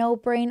were no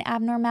brain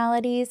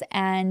abnormalities,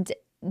 and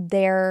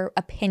their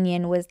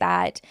opinion was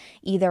that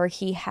either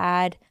he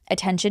had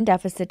attention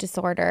deficit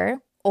disorder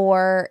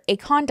or a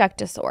conduct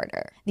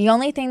disorder. The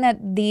only thing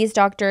that these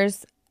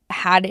doctors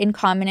had in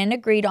common and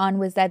agreed on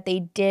was that they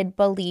did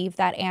believe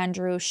that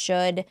Andrew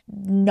should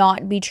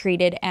not be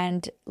treated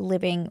and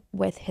living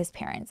with his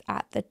parents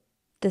at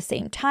the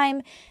same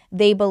time.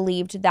 They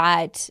believed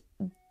that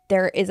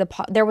there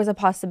was a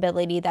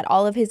possibility that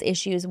all of his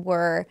issues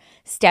were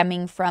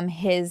stemming from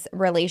his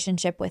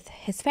relationship with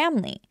his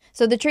family.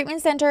 So the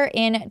treatment center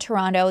in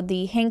Toronto,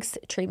 the Hinks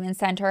Treatment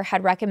Center,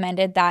 had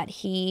recommended that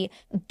he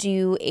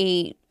do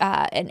a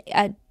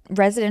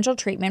residential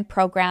treatment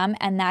program,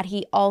 and that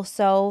he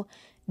also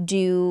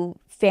do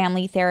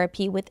family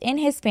therapy within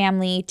his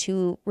family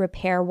to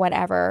repair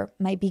whatever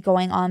might be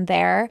going on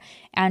there.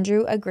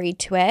 Andrew agreed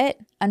to it.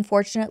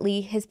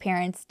 Unfortunately, his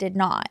parents did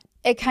not.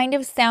 It kind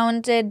of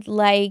sounded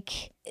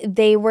like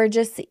they were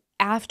just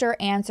after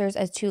answers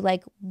as to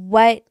like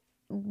what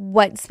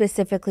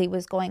specifically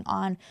was going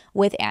on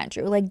with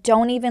Andrew. Like,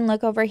 don't even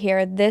look over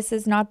here. This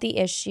is not the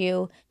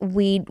issue.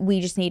 We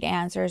just need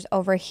answers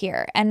over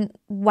here. And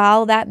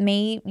while that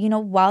may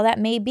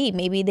be,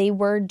 maybe they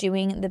were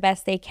doing the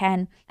best they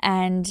can.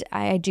 And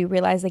I do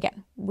realize,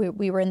 again,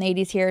 we were in the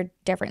 80s here,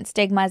 different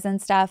stigmas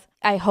and stuff.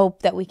 I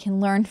hope that we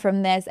can learn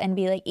from this and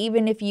be like,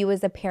 even if you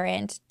as a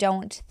parent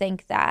don't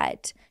think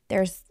that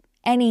there's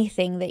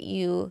anything that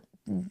you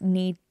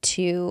need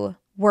to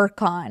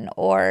work on,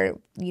 or,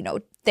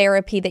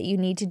 therapy that you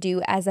need to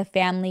do as a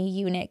family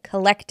unit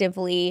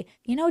collectively,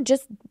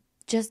 just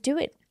do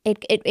it.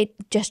 It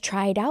just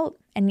try it out,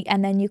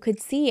 and then you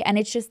could see. And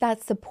it's just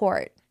that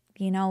support,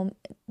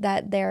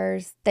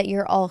 that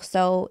you're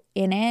also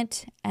in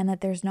it, and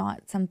that there's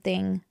not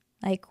something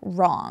like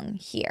wrong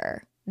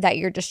here, that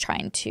you're just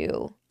trying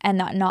to and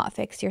not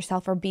fix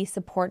yourself, or be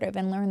supportive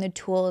and learn the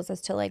tools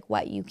as to like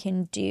what you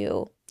can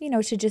do,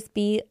 to just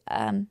be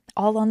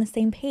all on the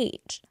same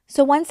page.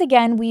 So once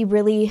again,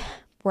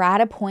 we're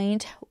at a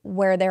point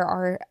where there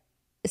are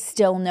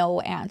still no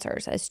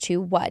answers as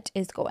to what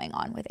is going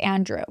on with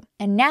Andrew.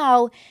 And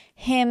now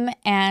him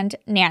and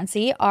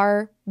Nancy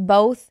are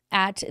both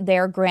at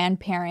their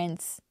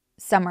grandparents'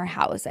 summer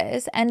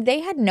houses, and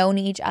they had known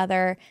each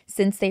other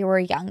since they were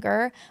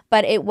younger,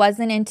 but it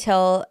wasn't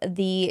until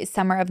the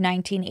summer of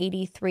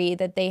 1983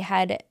 that they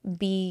had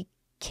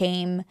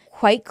became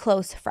quite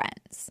close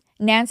friends.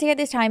 Nancy at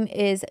this time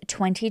is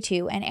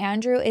 22 and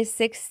Andrew is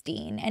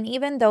 16. And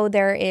even though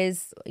there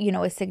is,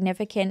 a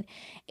significant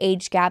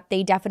age gap,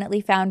 they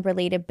definitely found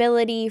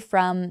relatability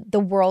from the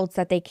worlds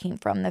that they came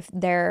from,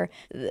 their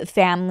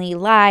family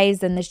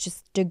lives, and this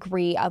just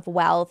degree of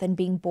wealth and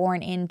being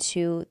born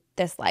into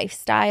this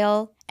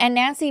lifestyle. And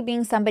Nancy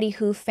being somebody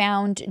who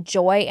found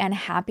joy and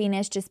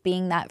happiness just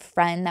being that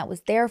friend that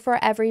was there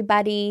for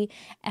everybody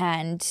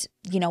and,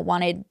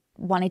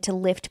 wanted to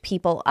lift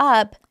people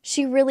up,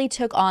 she really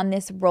took on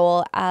this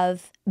role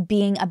of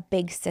being a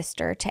big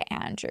sister to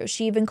Andrew.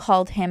 She even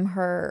called him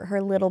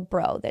her little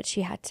bro that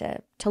she had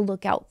to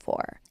look out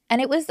for.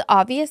 And it was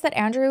obvious that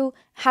Andrew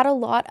had a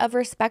lot of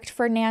respect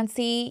for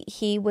Nancy.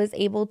 He was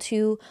able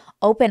to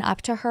open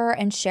up to her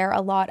and share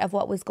a lot of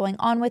what was going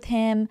on with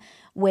him,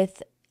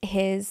 with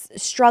his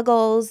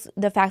struggles,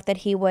 the fact that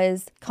he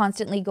was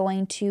constantly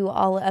going to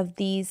all of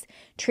these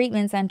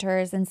treatment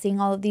centers and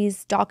seeing all of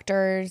these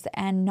doctors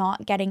and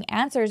not getting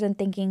answers and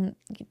thinking,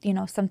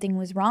 something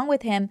was wrong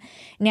with him.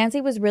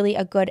 Nancy was really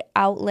a good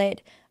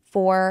outlet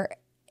for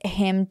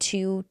him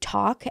to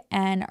talk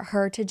and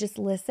her to just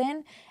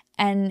listen,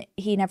 and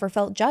he never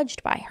felt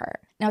judged by her.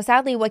 Now,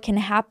 sadly, what can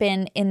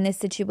happen in this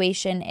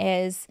situation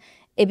is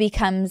it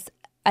becomes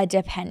a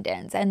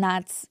dependence, and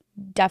that's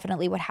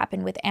definitely what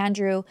happened with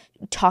Andrew.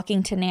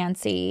 Talking to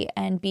Nancy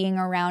and being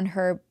around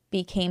her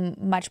became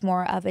much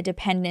more of a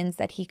dependence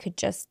that he could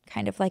just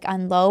kind of like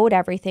unload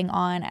everything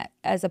on,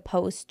 as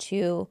opposed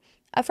to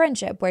a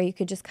friendship where you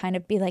could just kind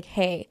of be like,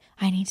 hey,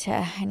 I need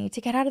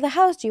to get out of the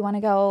house. Do you want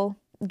to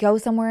go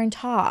somewhere and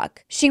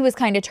talk? She was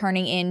kind of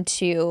turning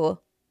into,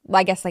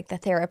 I guess, like the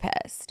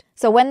therapist.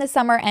 So when the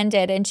summer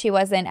ended and she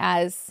wasn't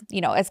as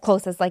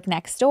close as like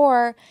next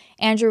door,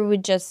 Andrew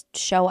would just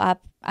show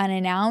up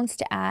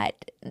unannounced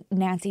at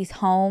Nancy's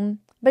home,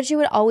 but she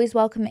would always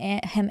welcome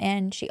him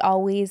in. She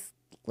always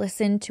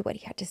listened to what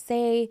he had to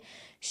say.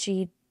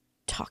 She'd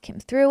talk him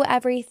through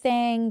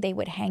everything. They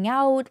would hang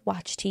out,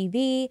 watch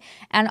TV,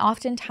 and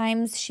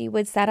oftentimes she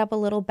would set up a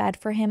little bed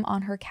for him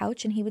on her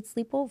couch and he would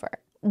sleep over.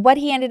 What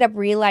he ended up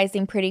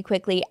realizing pretty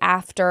quickly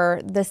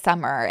after the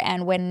summer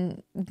and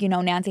when,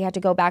 Nancy had to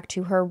go back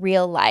to her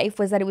real life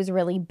was that it was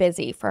really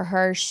busy for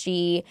her.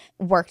 She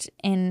worked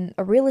in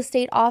a real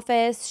estate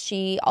office.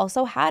 She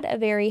also had a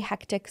very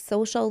hectic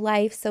social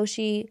life, so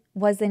she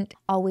wasn't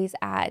always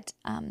at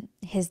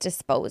his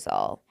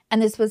disposal.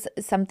 And this was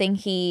something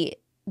he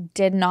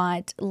did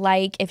not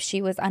like if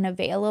she was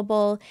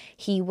unavailable.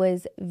 He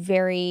was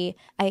very,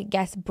 I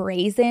guess,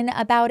 brazen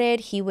about it.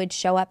 He would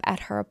show up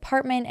at her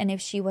apartment, and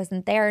if she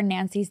wasn't there,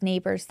 Nancy's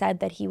neighbors said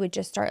that he would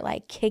just start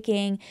like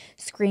kicking,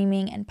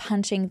 screaming, and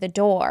punching the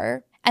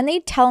door. And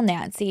they'd tell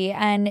Nancy,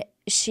 and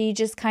she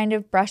just kind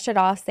of brushed it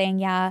off, saying,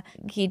 yeah,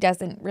 he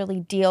doesn't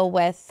really deal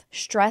with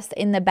stress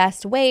in the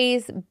best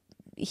ways.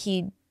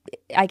 He,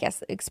 I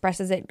guess,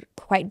 expresses it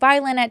quite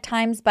violent at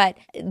times, but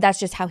that's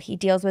just how he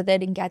deals with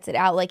it and gets it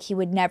out. Like, he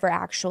would never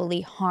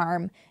actually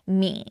harm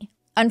me.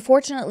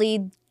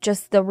 Unfortunately,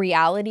 just the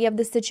reality of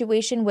the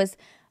situation was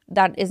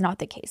that is not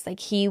the case. Like,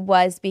 he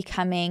was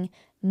becoming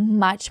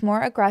much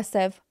more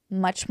aggressive,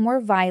 much more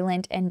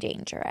violent and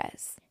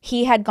dangerous.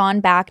 He had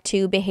gone back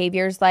to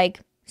behaviors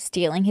like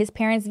stealing his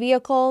parents'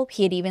 vehicle.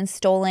 He had even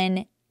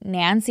stolen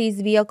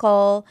Nancy's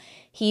vehicle.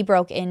 He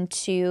broke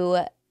into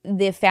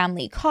the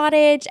family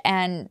cottage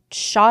and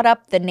shot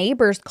up the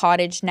neighbor's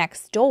cottage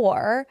next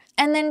door.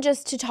 And then,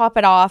 just to top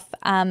it off,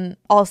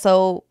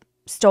 also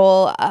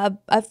stole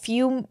a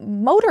few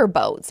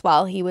motorboats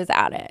while he was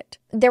at it.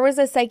 There was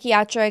a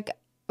psychiatric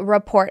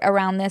report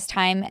around this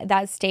time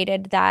that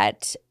stated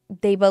that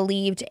they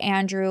believed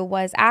Andrew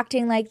was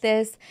acting like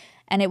this,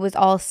 and it was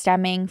all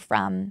stemming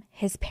from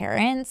his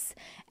parents,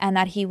 and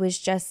that he was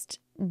just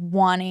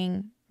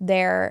wanting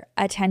their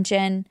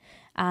attention.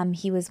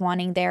 He was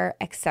wanting their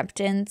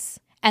acceptance,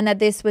 and that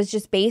this was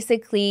just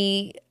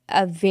basically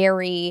a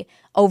very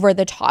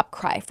over-the-top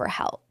cry for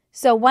help.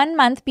 So 1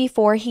 month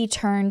before he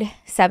turned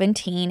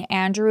 17,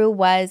 Andrew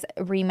was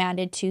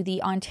remanded to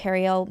the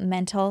Ontario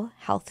Mental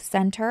Health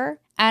Centre.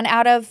 And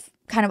out of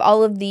kind of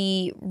all of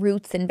the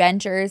routes and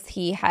ventures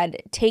he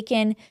had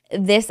taken,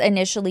 this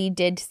initially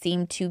did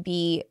seem to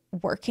be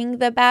working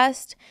the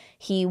best.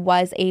 He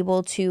was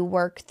able to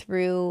work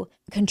through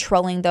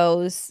controlling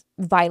those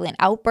violent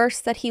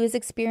outbursts that he was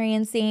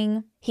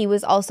experiencing. He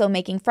was also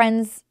making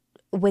friends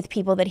with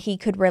people that he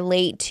could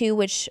relate to,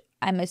 which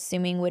I'm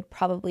assuming would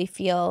probably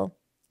feel,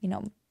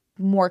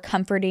 more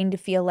comforting to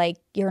feel like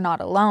you're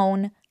not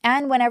alone.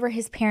 And whenever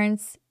his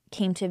parents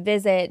came to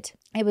visit,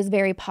 it was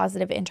very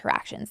positive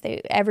interactions.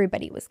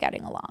 Everybody was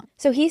getting along.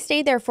 So he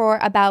stayed there for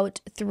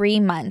about 3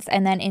 months.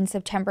 And then in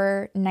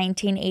September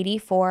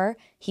 1984,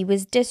 he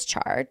was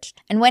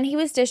discharged. And when he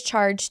was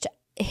discharged,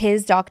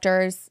 his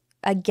doctors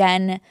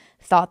again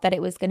thought that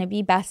it was going to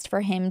be best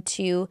for him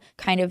to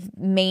kind of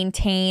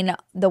maintain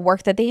the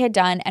work that they had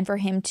done and for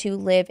him to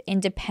live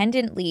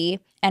independently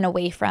and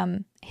away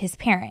from his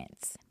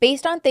parents.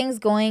 Based on things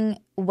going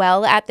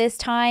well at this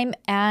time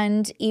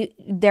and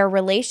their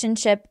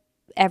relationship,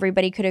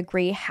 everybody could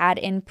agree, had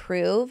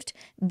improved,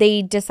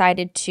 they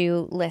decided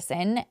to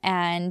listen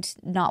and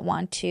not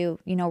want to,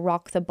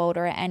 rock the boat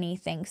or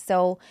anything.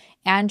 So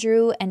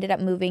Andrew ended up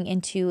moving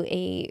into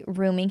a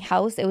rooming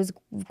house. It was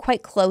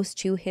quite close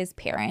to his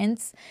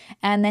parents.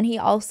 And then he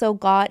also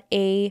got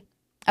a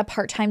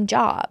part-time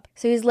job.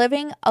 So he's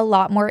living a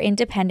lot more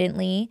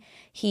independently.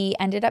 He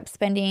ended up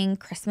spending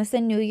Christmas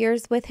and New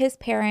Year's with his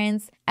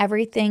parents.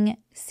 Everything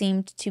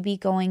seemed to be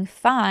going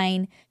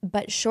fine.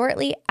 But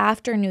shortly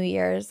after New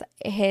Year's,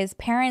 his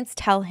parents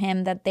tell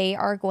him that they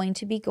are going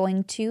to be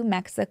going to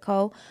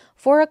Mexico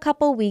for a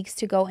couple weeks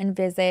to go and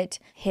visit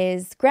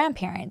his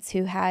grandparents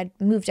who had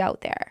moved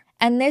out there.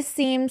 And this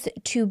seems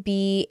to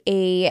be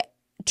a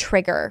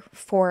trigger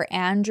for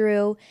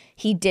Andrew.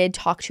 He did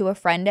talk to a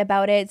friend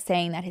about it,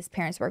 saying that his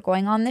parents were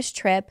going on this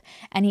trip,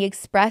 and he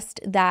expressed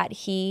that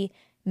he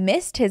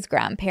missed his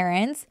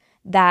grandparents,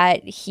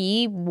 that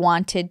he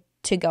wanted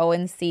to go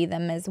and see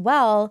them as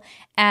well,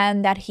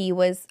 and that he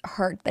was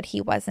hurt that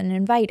he wasn't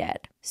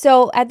invited.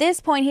 So at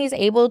this point, he's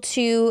able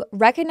to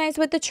recognize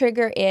what the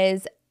trigger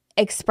is,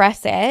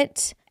 express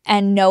it,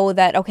 and know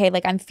that, okay,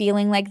 like, I'm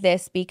feeling like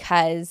this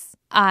because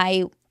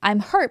I'm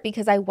hurt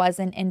because I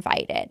wasn't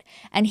invited.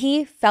 And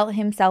he felt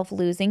himself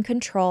losing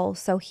control.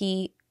 So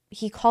he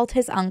called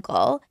his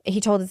uncle.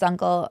 He told his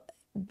uncle,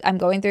 I'm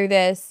going through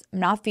this. I'm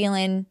not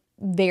feeling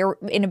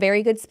in a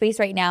very good space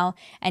right now.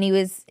 And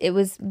it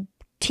was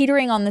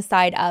teetering on the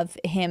side of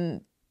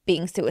him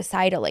being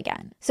suicidal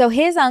again. So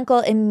his uncle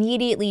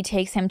immediately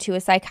takes him to a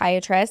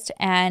psychiatrist,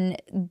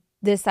 and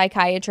the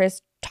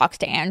psychiatrist talks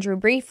to Andrew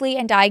briefly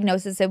and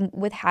diagnoses him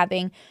with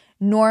having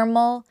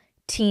normal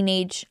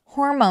teenage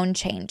hormone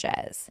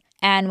changes.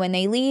 And when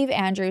they leave,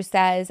 Andrew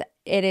says,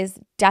 it is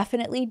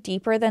definitely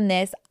deeper than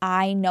this.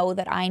 I know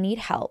that I need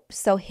help.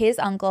 So his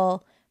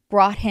uncle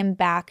brought him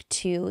back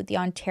to the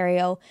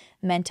Ontario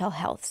Mental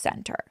Health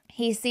Centre.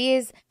 He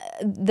sees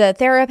the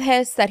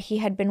therapist that he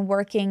had been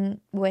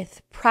working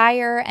with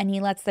prior, and he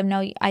lets them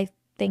know, I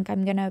think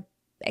I'm going to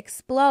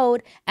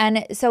explode.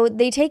 And so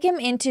they take him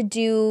in to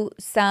do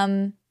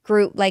some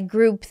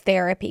group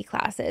therapy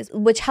classes,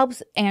 which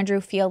helps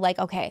Andrew feel like,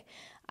 okay,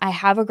 I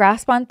have a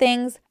grasp on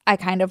things. I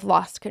kind of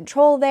lost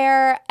control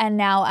there. And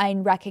now I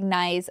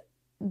recognize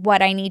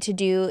what I need to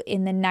do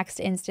in the next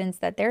instance,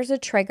 that there's a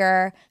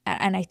trigger.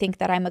 And I think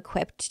that I'm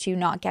equipped to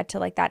not get to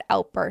like that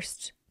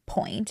outburst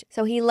point.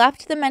 So he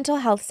left the mental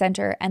health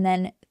center, and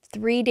then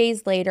 3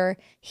 days later,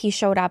 he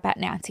showed up at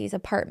Nancy's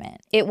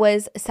apartment. It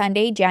was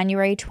Sunday,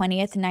 January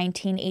 20th,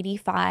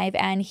 1985,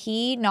 and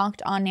he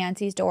knocked on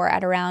Nancy's door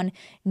at around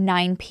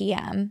 9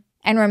 p.m.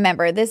 And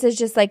remember, this is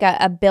just like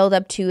a build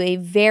up to a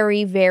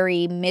very,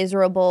 very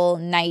miserable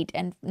night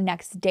and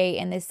next day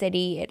in the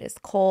city. It is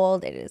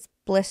cold. It is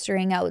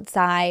blistering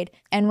outside.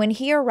 And when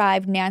he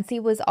arrived, Nancy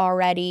was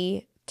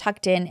already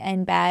tucked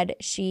in bed.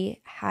 She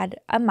had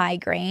a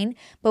migraine,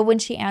 but when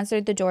she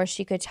answered the door,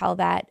 she could tell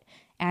that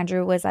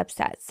Andrew was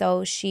upset.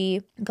 So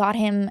she got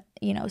him,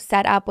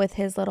 set up with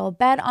his little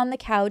bed on the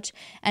couch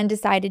and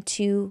decided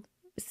to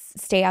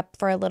stay up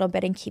for a little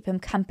bit and keep him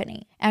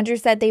company. Andrew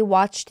said they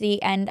watched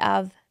the end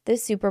of the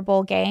Super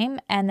Bowl game,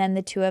 and then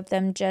the two of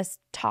them just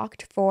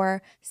talked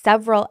for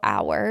several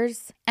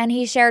hours. And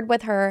he shared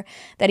with her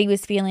that he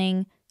was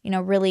feeling,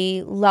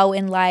 really low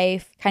in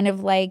life, kind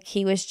of like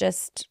he was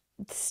just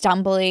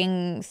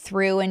stumbling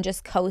through and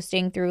just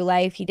coasting through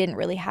life. He didn't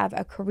really have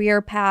a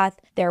career path.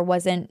 There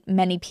wasn't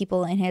many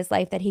people in his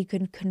life that he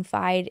could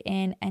confide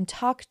in and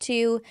talk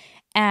to.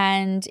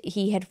 And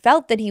he had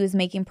felt that he was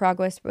making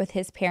progress with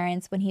his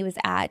parents when he was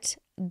at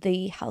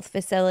the health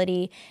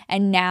facility.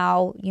 And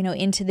now,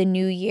 into the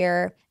new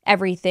year,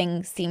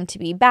 everything seemed to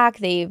be back.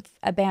 They've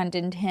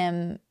abandoned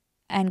him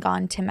and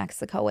gone to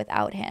Mexico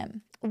without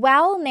him.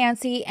 While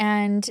Nancy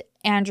and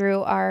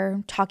Andrew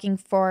are talking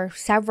for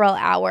several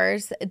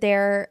hours,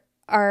 there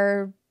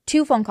are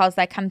 2 phone calls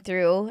that come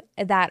through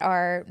that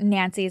are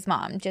Nancy's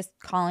mom just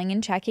calling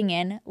and checking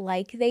in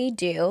like they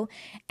do.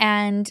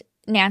 And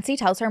Nancy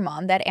tells her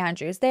mom that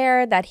Andrew's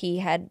there, that he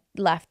had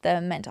left the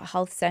mental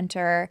health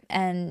center,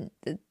 and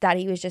that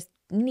he was just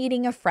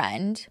needing a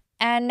friend.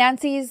 And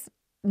Nancy's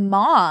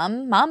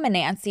Mama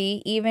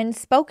Nancy even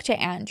spoke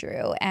to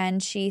Andrew,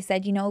 and she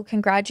said,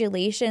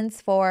 congratulations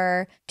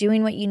for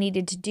doing what you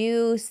needed to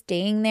do,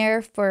 staying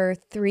there for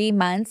 3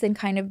 months and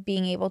kind of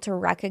being able to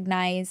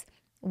recognize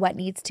what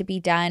needs to be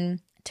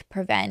done to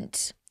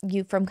prevent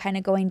you from kind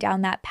of going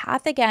down that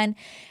path again,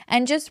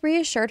 and just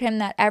reassured him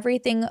that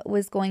everything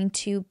was going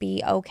to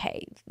be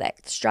okay,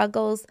 that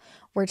struggles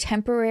were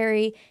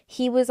temporary.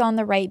 He was on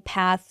the right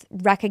path,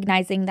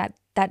 recognizing that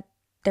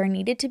there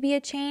needed to be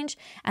a change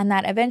and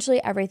that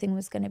eventually everything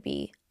was going to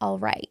be all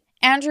right.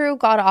 Andrew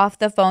got off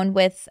the phone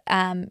with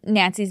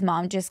Nancy's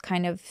mom, just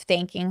kind of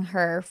thanking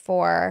her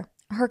for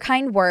her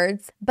kind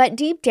words. But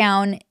deep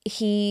down,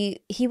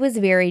 he was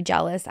very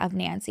jealous of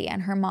Nancy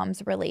and her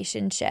mom's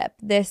relationship.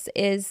 This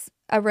is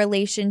a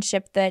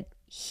relationship that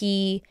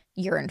he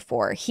yearned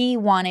for. He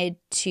wanted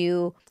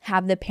to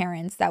have the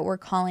parents that were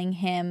calling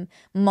him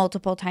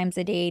multiple times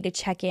a day to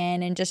check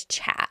in and just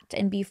chat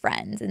and be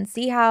friends and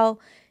see how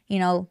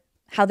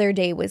their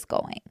day was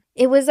going.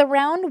 It was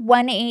around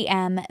 1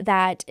 a.m.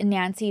 that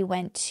Nancy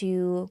went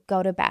to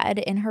go to bed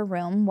in her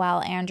room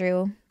while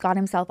Andrew got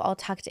himself all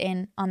tucked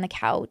in on the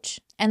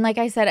couch. And like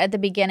I said at the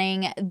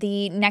beginning,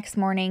 the next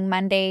morning,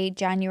 Monday,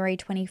 January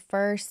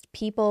 21st,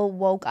 people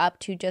woke up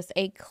to just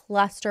a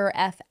cluster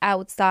F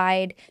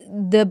outside.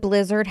 The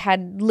blizzard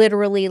had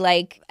literally,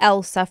 like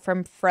Elsa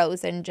from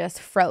Frozen, just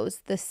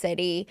froze the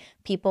city.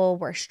 People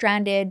were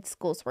stranded,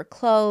 schools were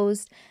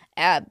closed.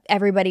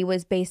 Everybody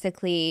was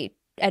basically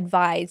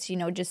advised,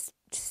 just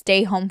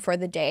stay home for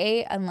the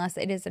day unless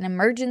it is an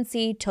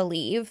emergency to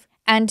leave.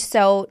 And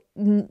so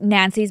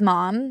Nancy's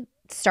mom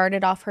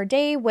started off her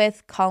day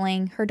with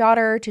calling her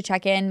daughter to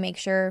check in, make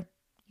sure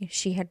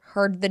she had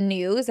heard the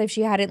news, if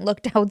she hadn't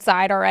looked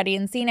outside already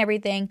and seen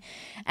everything,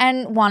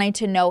 and wanted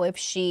to know if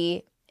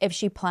she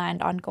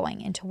planned on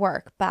going into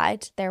work.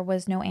 But there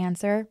was no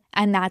answer.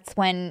 And that's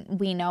when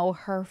we know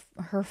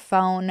her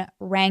phone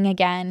rang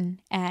again,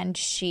 and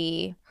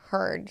she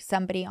heard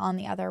somebody on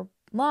the other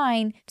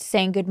line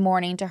saying good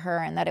morning to her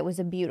and that it was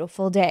a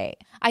beautiful day.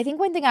 I think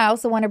one thing I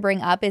also want to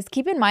bring up is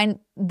keep in mind,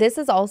 this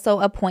is also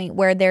a point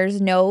where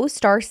there's no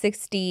star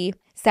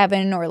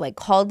 67 or like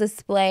call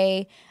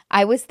display.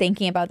 I was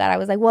thinking about that. I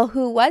was like, well,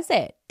 who was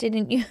it?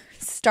 Didn't you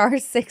star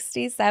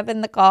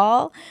 67 the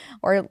call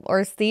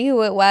or see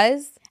who it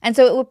was? And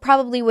so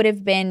it would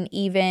have been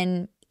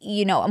even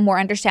more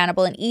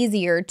understandable and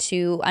easier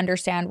to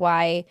understand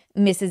why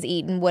Mrs.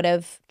 Eaton would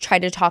have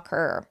tried to talk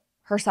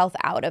herself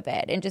out of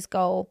it and just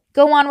go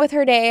on with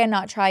her day and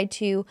not try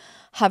to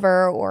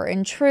hover or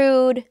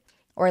intrude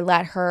or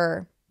let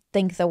her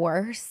think the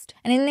worst.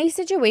 And in these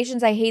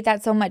situations, I hate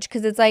that so much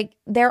because it's like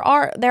there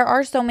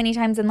are so many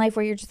times in life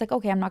where you're just like,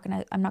 okay, I'm not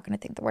gonna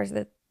think the worst.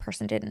 The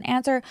person didn't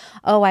answer.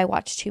 Oh, I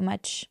watched too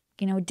much,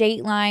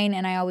 Dateline,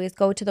 and I always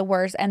go to the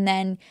worst. And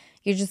then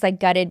you're just like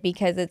gutted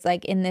because it's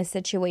like in this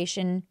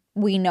situation,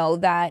 we know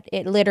that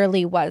it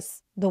literally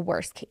was the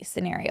worst case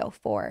scenario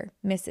for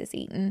Mrs.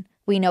 Eaton.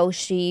 We know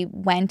she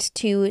went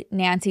to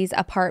Nancy's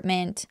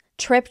apartment,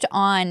 tripped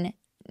on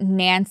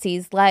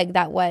Nancy's leg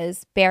that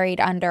was buried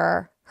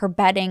under her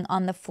bedding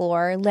on the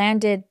floor,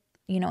 landed,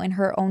 in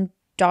her own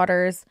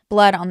daughter's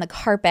blood on the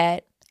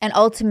carpet, and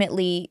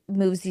ultimately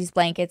moves these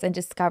blankets and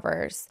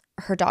discovers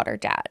her daughter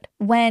dead.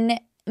 When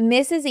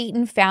Mrs.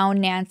 Eaton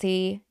found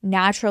Nancy,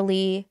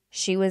 naturally,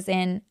 she was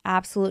in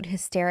absolute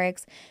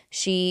hysterics.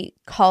 She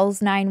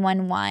calls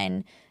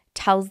 911,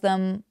 tells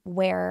them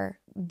where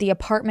the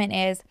apartment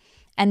is,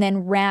 and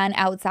then ran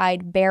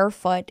outside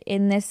barefoot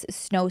in this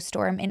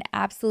snowstorm in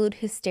absolute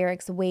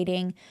hysterics,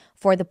 waiting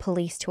for the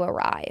police to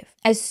arrive.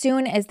 As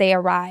soon as they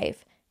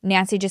arrive,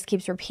 Nancy just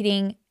keeps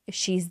repeating,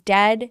 "She's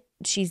dead.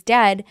 She's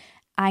dead.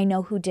 I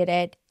know who did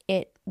it.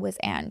 It was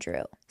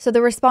Andrew." So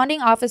the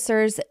responding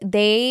officers,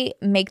 they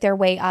make their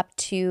way up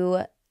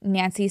to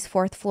Nancy's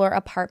 4th floor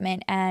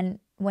apartment, and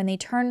when they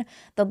turn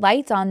the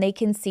lights on, they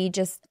can see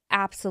just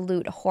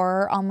absolute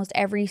horror. Almost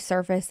every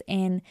surface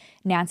in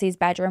Nancy's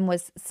bedroom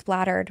was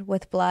splattered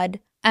with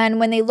blood. And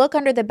when they look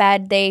under the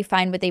bed, they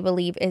find what they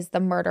believe is the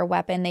murder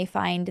weapon. They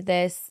find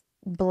this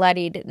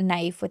bloodied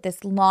knife with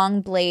this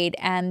long blade,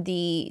 and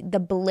the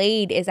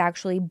blade is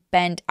actually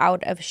bent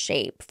out of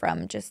shape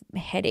from just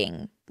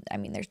hitting. I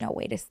mean, there's no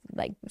way to,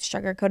 like,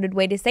 sugar-coated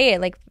way to say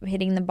it, like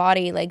hitting the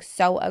body like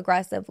so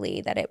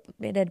aggressively that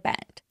it had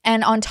bent.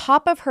 And on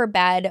top of her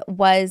bed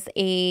was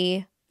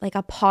a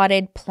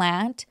potted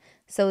plant.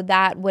 So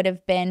that would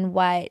have been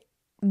what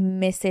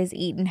Mrs.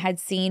 Eaton had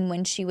seen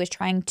when she was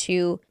trying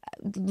to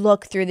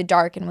look through the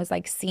dark and was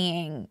like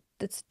seeing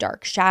this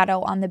dark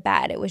shadow on the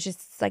bed. It was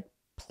just like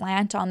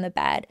plant on the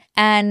bed.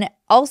 And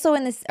also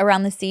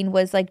around the scene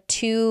was like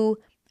 2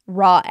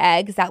 raw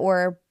eggs that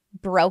were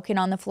broken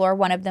on the floor.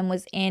 One of them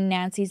was in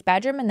Nancy's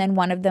bedroom, and then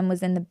one of them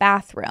was in the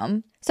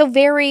bathroom. So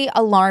very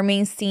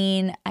alarming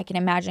scene. I can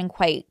imagine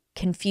quite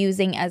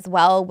confusing as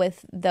well,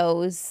 with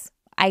those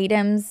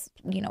items,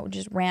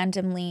 just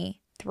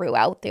randomly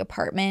throughout the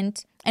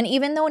apartment. And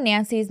even though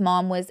Nancy's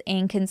mom was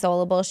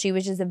inconsolable, she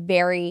was just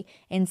very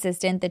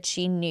insistent that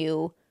she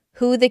knew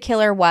who the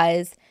killer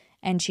was.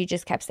 And she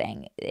just kept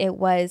saying it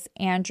was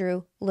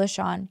Andrew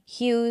LaShawn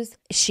Hughes.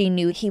 She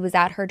knew he was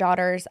at her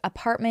daughter's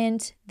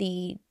apartment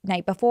the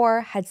night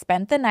before, had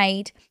spent the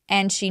night,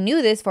 and she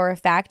knew this for a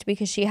fact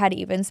because she had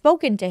even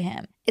spoken to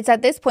him. It's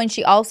at this point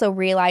she also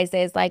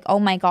realizes, like, oh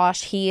my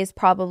gosh, he is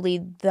probably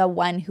the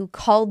one who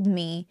called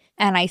me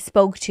and I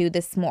spoke to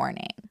this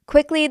morning.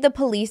 Quickly, the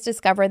police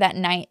discover that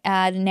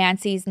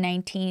Nancy's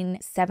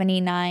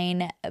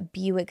 1979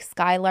 Buick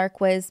Skylark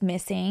was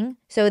missing.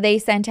 So they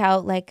sent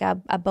out like a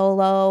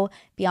bolo,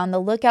 be on the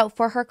lookout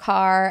for her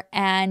car,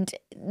 and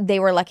they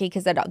were lucky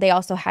because they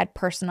also had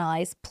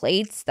personalized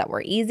plates that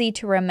were easy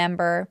to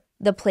remember.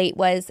 The plate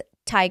was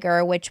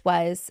Tiger, which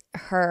was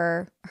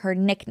her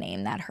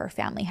nickname that her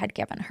family had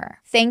given her.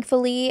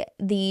 Thankfully,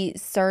 the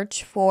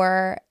search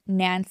for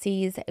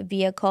Nancy's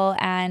vehicle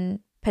and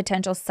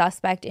potential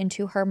suspect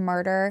into her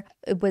murder,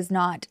 it was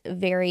not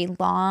very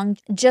long.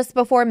 Just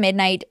before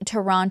midnight,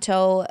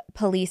 Toronto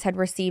police had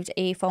received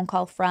a phone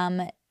call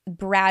from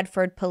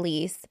Bradford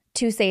police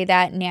to say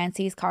that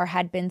Nancy's car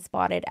had been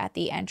spotted at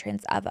the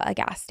entrance of a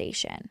gas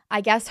station. I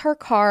guess her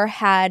car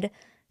had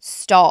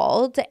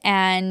stalled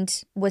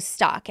and was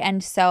stuck,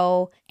 and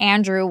so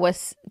Andrew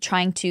was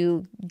trying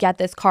to get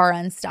this car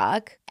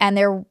unstuck, and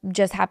there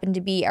just happened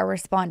to be a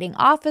responding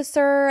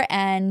officer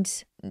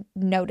and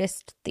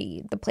noticed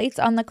the plates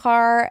on the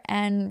car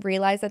and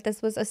realized that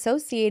this was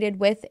associated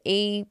with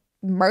a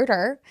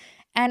murder,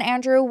 and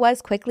Andrew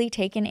was quickly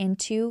taken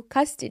into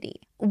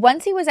custody.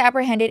 Once he was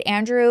apprehended,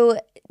 Andrew,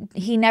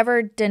 he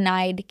never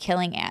denied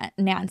killing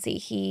Nancy.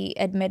 He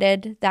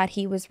admitted that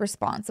he was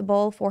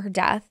responsible for her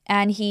death,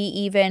 and he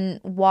even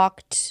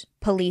walked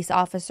police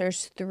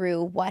officers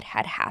through what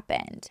had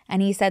happened.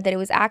 And he said that it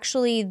was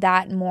actually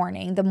that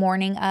morning, the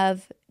morning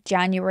of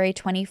January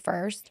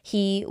 21st,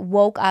 he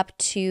woke up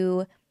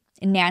to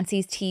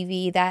Nancy's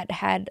TV that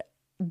had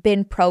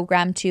been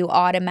programmed to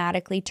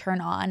automatically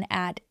turn on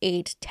at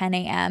 10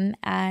 a.m.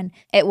 and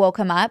it woke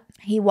him up.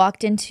 He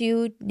walked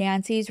into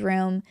Nancy's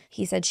room.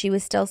 He said she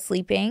was still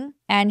sleeping,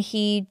 and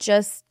he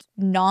just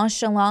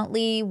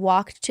nonchalantly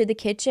walked to the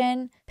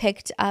kitchen,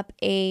 picked up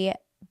a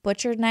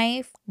butcher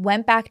knife,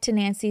 went back to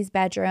Nancy's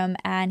bedroom,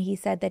 and he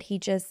said that he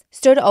just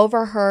stood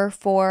over her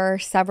for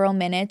several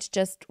minutes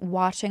just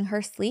watching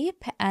her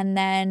sleep, and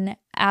then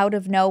out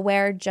of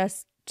nowhere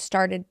just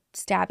started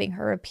stabbing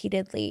her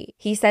repeatedly.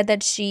 He said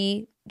that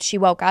she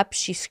woke up,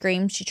 she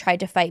screamed, she tried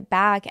to fight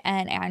back,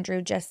 and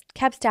Andrew just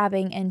kept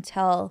stabbing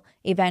until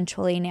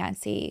eventually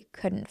Nancy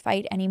couldn't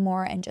fight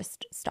anymore and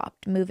just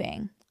stopped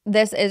moving.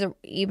 This is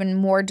even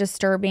more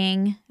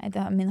disturbing.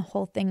 I mean, the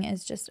whole thing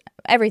is just,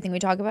 everything we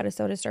talk about is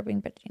so disturbing,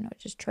 but,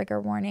 just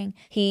trigger warning.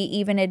 He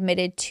even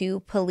admitted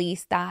to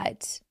police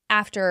that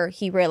after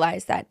he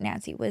realized that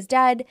Nancy was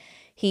dead,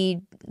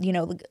 he,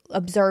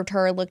 observed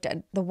her, looked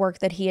at the work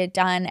that he had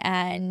done,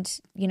 and,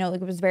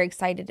 was very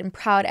excited and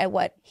proud at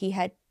what he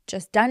had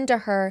just done to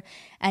her,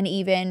 and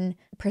even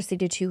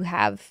proceeded to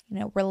have,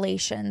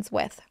 relations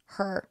with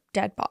her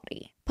dead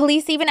body.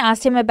 Police even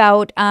asked him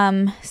about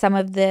some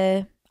of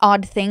the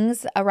odd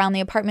things around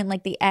the apartment,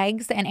 like the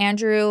eggs, and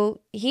Andrew,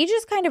 he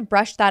just kind of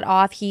brushed that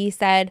off. He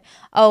said,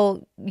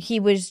 oh,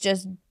 he was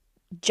just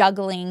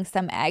juggling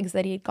some eggs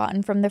that he had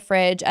gotten from the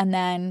fridge, and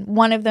then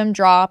one of them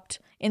dropped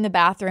in the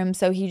bathroom,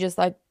 so he just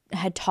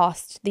had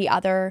tossed the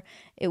other.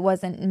 It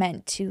wasn't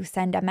meant to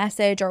send a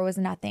message, or it was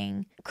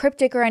nothing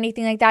cryptic or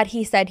anything like that.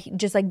 He said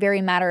just like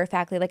very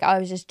matter-of-factly, like, I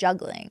was just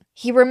juggling.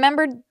 He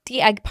remembered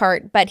the egg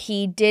part, but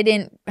he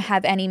didn't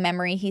have any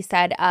memory, he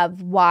said,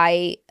 of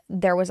why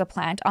there was a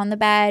plant on the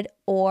bed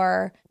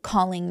or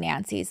calling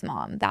Nancy's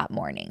mom that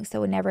morning.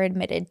 So it never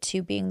admitted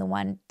to being the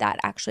one that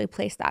actually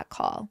placed that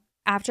call.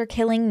 After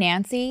killing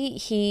Nancy,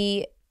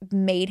 he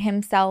made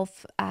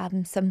himself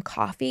some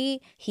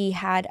coffee. He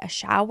had a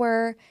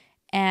shower,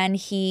 and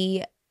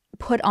he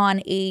put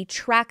on a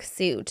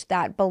tracksuit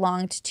that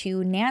belonged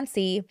to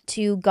Nancy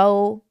to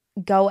go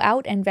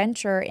out and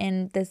venture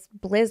in this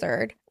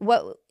blizzard.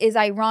 What is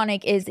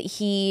ironic is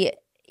he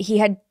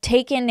had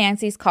taken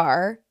Nancy's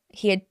car.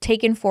 He had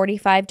taken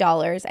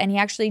 $45, and he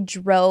actually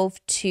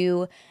drove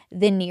to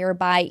the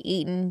nearby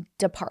Eaton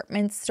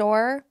department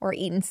store, or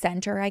Eaton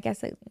Center, I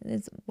guess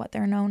is what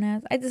they're known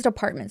as. It's a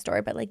department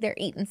store, but like their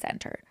Eaton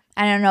Center.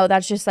 I don't know.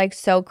 That's just like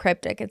so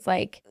cryptic. It's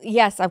like,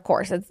 yes, of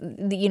course, it's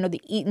the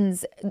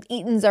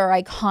Eatons are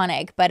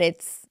iconic, but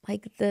it's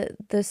like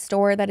the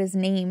store that is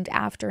named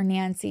after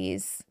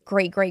Nancy's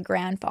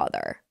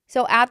great-great-grandfather.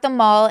 So at the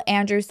mall,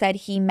 Andrew said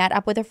he met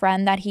up with a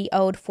friend that he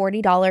owed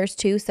 $40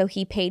 to, so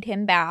he paid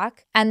him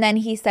back. And then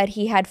he said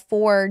he had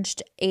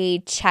forged a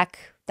check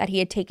that he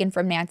had taken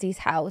from Nancy's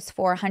house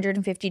for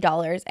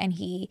 $150, and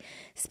he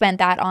spent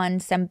that on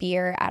some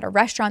beer at a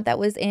restaurant that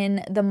was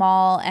in the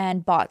mall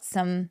and bought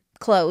some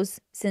clothes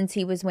since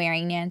he was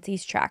wearing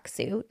Nancy's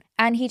tracksuit.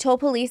 And he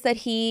told police that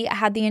he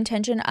had the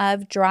intention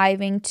of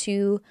driving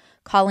to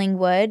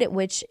Collingwood,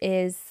 which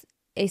is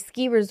a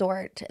ski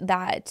resort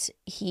that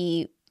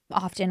he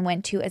often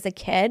went to as a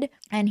kid.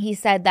 And he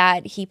said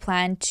that he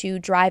planned to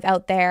drive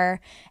out there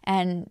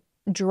and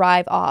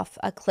drive off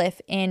a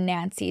cliff in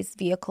Nancy's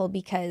vehicle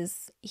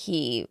because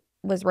he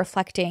was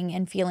reflecting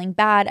and feeling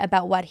bad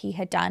about what he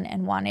had done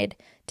and wanted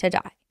to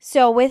die.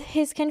 So with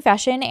his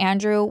confession,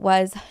 Andrew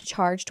was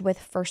charged with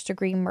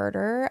first-degree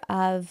murder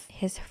of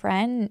his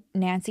friend,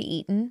 Nancy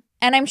Eaton.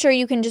 And I'm sure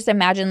you can just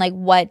imagine like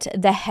what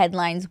the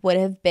headlines would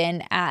have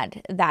been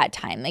at that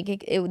time.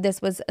 Like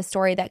this was a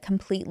story that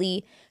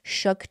completely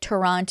shook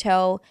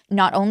Toronto,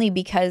 not only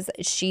because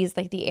she's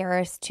like the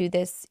heiress to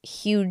this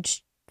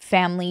huge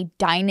family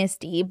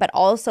dynasty, but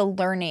also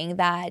learning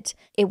that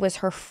it was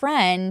her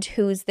friend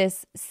who's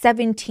this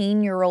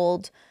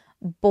 17-year-old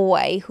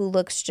boy who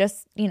looks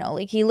just,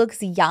 like he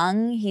looks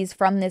young. He's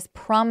from this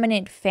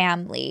prominent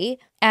family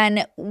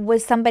and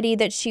was somebody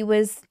that she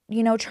was,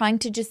 trying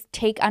to just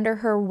take under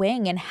her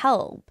wing and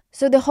help.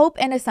 So the hope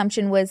and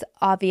assumption was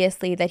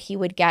obviously that he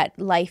would get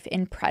life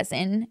in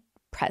prison.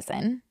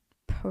 Sounded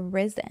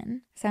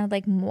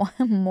like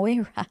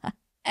Moira.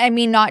 I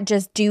mean, not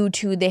just due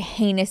to the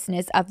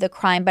heinousness of the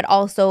crime, but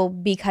also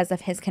because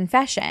of his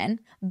confession.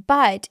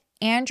 But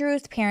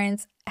Andrew's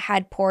parents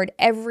had poured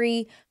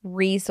every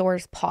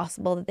resource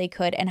possible that they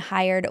could and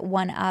hired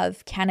one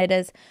of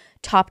Canada's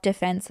top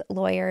defense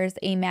lawyers,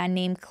 a man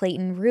named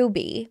Clayton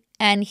Ruby.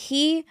 And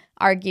he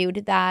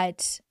argued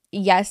that,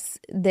 yes,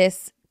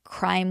 this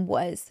crime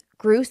was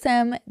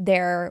gruesome.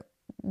 There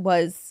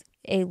was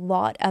a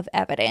lot of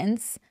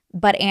evidence,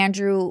 but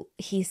Andrew,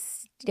 he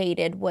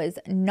stated, was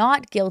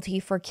not guilty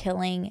for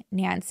killing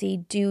Nancy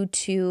due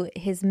to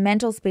his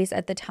mental space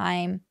at the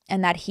time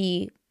and that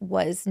he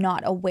was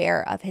not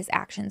aware of his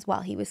actions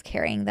while he was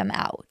carrying them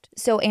out.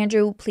 So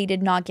Andrew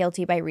pleaded not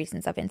guilty by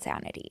reasons of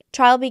insanity.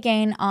 Trial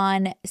began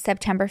on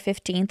September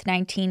 15th,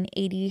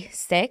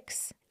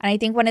 1986. And I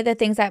think one of the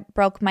things that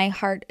broke my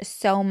heart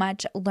so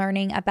much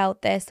learning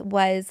about this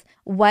was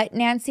what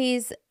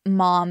Nancy's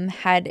mom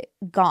had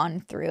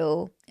gone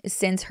through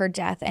since her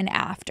death and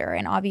after.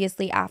 And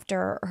obviously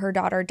after her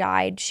daughter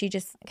died, she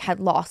just had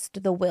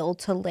lost the will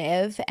to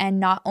live. And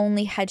not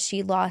only had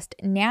she lost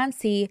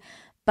Nancy,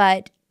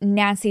 but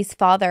Nancy's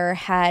father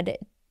had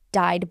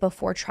died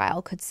before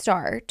trial could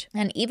start.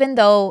 And even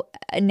though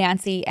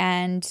Nancy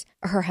and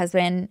her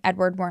husband,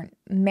 Edward, weren't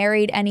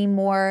married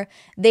anymore,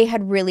 they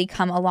had really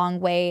come a long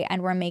way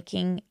and were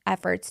making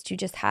efforts to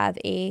just have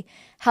a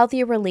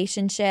healthy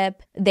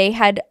relationship. They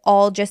had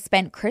all just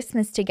spent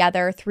Christmas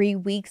together 3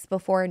 weeks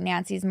before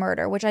Nancy's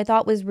murder, which I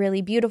thought was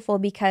really beautiful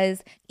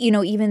because,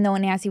 even though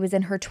Nancy was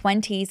in her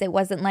 20s, it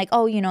wasn't like,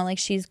 like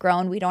she's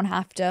grown, we don't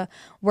have to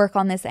work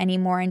on this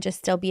anymore and just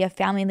still be a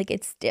family. Like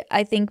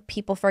I think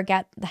people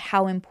forget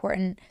how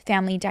important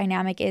family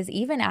dynamic is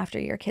even after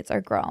your kids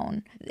are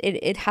grown.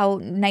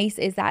 How nice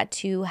is that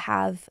to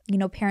have,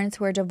 parents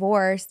who are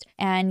divorced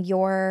and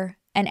you're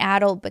an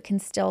adult but can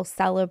still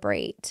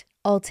celebrate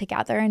all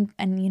together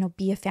and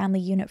be a family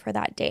unit for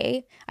that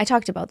day. I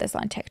talked about this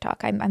on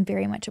TikTok. I'm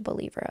very much a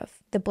believer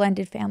of the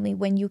blended family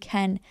when you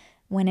can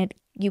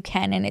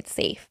and it's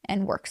safe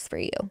and works for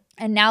you.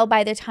 And now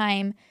by the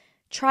time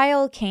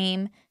trial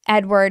came,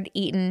 Edward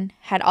Eaton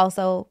had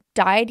also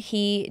died.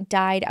 He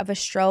died of a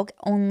stroke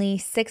only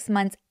 6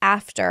 months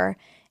after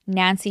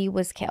Nancy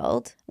was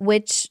killed,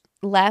 which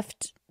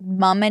left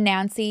Mama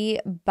Nancy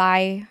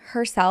by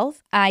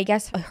herself. I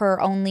guess her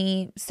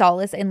only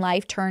solace in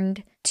life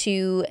turned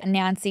to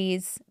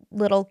Nancy's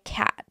little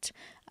cat,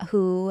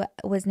 who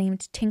was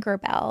named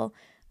Tinkerbell,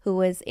 who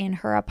was in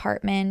her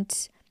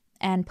apartment,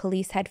 and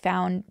police had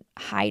found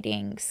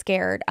hiding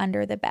scared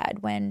under the bed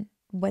when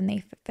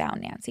they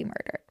found Nancy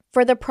murdered.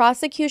 For the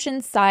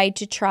prosecution's side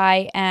to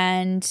try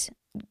and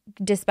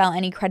dispel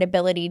any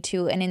credibility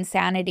to an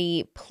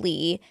insanity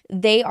plea,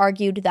 they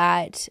argued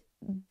that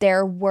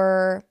there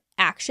were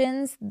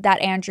actions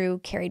that Andrew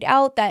carried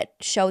out that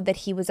showed that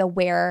he was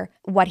aware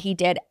what he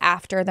did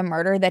after the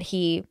murder, that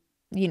he,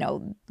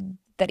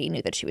 that he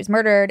knew that she was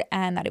murdered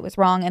and that it was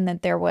wrong, and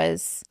that there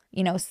was,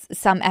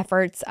 some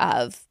efforts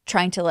of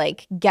trying to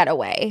like get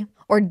away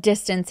or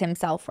distance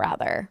himself,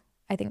 rather.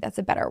 I think that's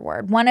a better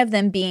word. One of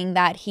them being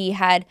that he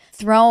had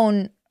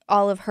thrown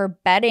all of her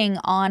bedding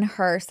on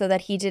her so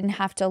that he didn't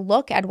have to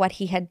look at what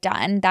he had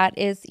done. That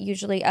is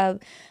usually a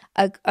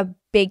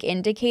big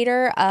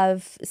indicator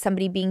of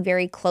somebody being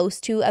very close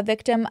to a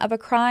victim of a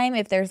crime,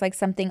 if there's like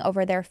something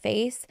over their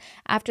face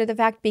after the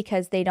fact,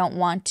 because they don't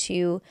want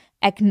to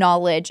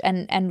acknowledge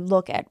and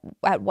look at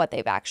what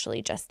they've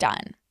actually just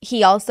done.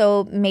 He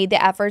also made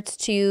the efforts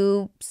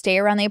to stay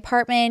around the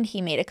apartment.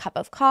 He made a cup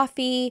of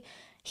coffee.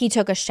 He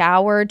took a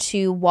shower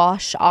to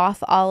wash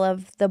off all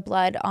of the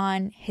blood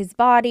on his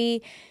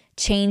body,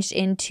 changed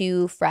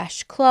into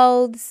fresh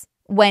clothes.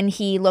 When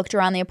he looked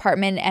around the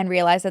apartment and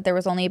realized that there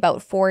was only about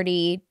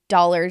 $40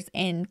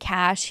 in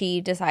cash, he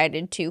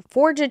decided to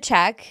forge a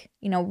check,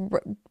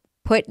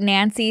 put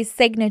Nancy's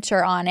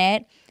signature on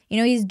it.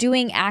 He's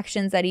doing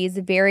actions that he's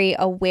very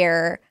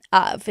aware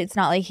of. It's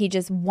not like he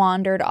just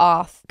wandered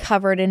off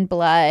covered in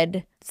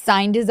blood,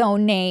 signed his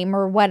own name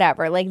or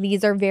whatever. Like,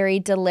 these are very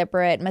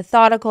deliberate,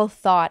 methodical,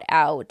 thought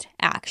out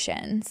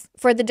actions.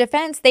 For the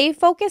defense, they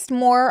focused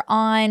more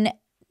on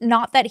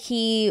not that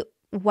he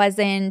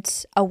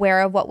wasn't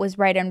aware of what was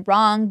right and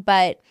wrong,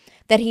 but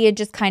that he had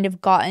just kind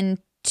of gotten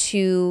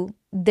to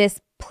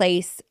this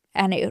place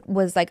and it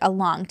was like a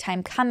long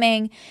time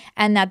coming,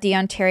 and that the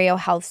Ontario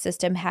health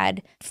system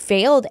had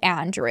failed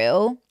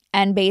Andrew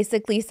and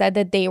basically said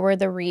that they were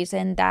the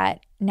reason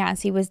that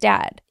Nancy was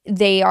dead.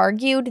 They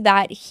argued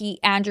that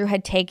Andrew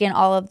had taken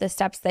all of the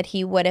steps that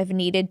he would have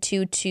needed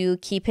to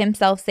keep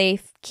himself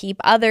safe, keep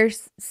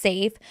others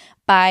safe,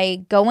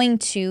 by going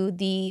to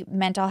the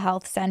mental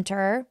health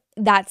center.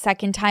 That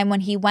second time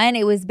when he went,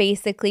 it was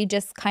basically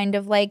just kind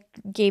of like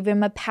gave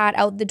him a pat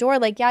out the door,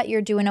 like, yeah,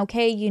 you're doing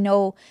okay. You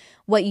know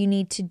what you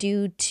need to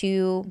do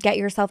to get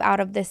yourself out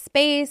of this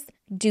space,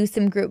 do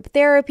some group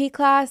therapy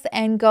class,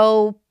 and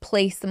go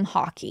play some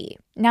hockey.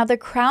 Now, the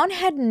Crown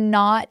had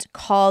not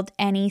called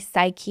any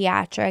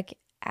psychiatric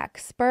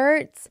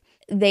experts.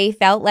 They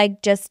felt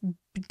like, just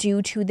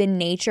due to the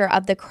nature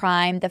of the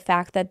crime, the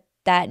fact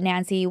that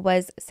Nancy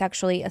was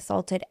sexually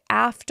assaulted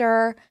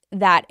after,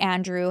 that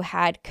Andrew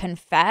had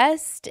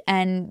confessed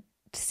and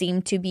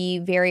seemed to be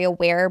very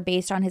aware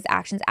based on his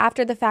actions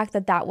after the fact,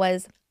 that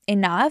was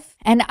enough.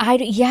 And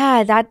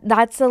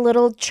that's a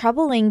little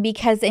troubling,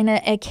 because in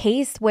a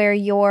case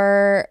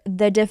where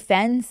the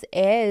defense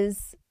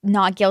is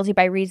not guilty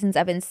by reasons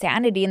of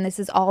insanity, and this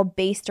is all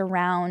based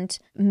around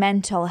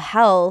mental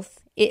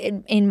health,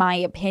 in my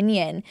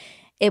opinion,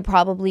 it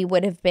probably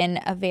would have been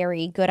a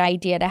very good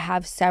idea to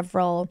have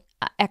several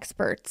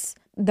experts,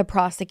 the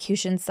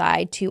prosecution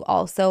side, to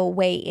also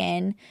weigh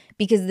in,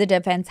 because the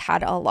defense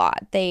had a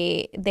lot.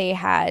 They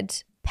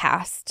had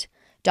past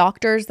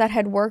doctors that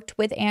had worked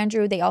with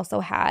Andrew. They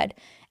also had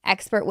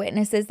expert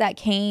witnesses that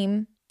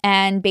came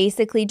and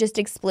basically just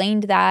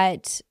explained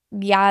that,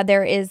 yeah,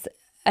 there is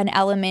an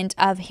element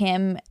of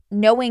him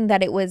knowing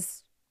that it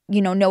was,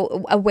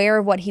 aware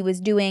of what he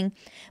was doing,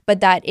 but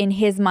that in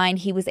his mind,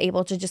 he was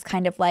able to just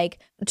kind of like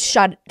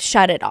shut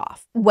it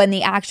off. When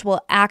the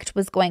actual act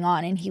was going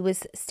on and he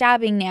was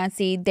stabbing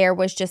Nancy, there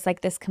was just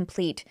like this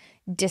complete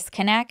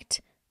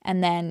disconnect.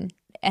 And then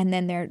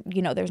there,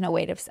 there's no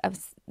way of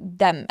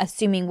them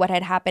assuming what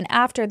had happened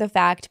after the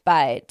fact.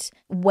 But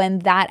when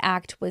that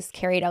act was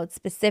carried out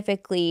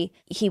specifically,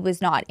 he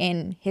was not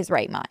in his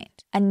right mind.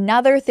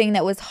 Another thing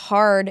that was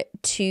hard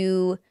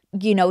to,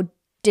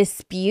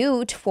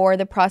 dispute for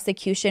the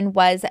prosecution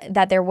was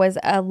that there was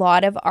a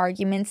lot of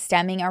arguments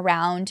stemming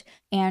around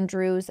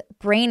Andrew's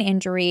brain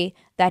injury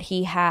that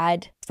he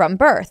had from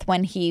birth.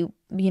 When he,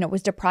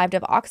 was deprived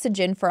of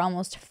oxygen for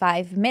almost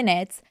 5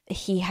 minutes,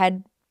 he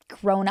had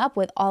grown up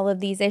with all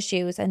of these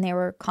issues, and they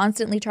were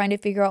constantly trying to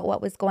figure out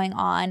what was going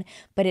on,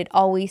 but it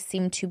always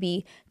seemed to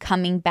be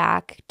coming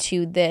back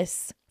to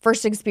this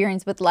first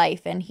experience with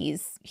life, and he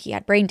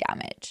had brain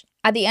damage.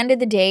 At the end of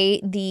the day,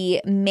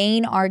 the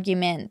main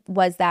argument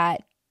was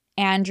that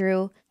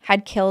Andrew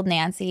had killed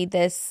Nancy,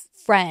 this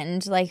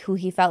friend, like, who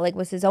he felt like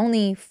was his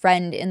only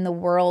friend in the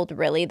world,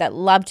 really, that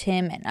loved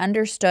him and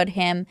understood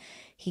him.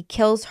 He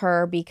kills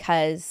her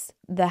because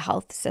the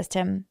health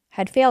system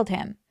had failed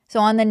him.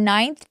 So on the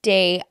 9th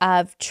day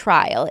of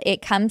trial,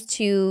 it comes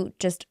to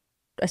just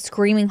a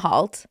screaming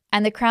halt,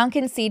 and the Crown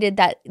conceded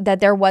that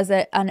there was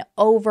an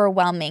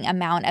overwhelming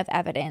amount of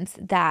evidence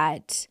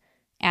that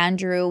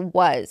Andrew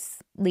was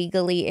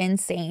legally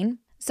insane.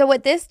 So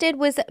what this did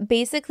was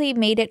basically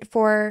made it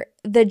for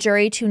the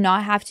jury to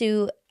not have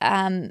to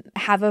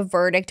have a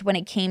verdict when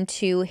it came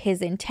to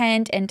his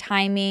intent and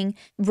timing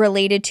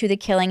related to the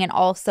killing and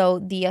also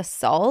the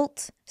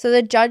assault. So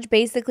the judge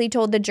basically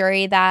told the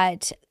jury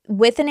that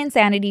with an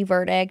insanity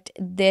verdict,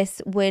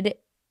 this would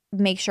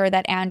make sure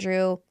that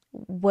Andrew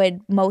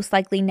would most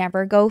likely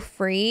never go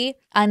free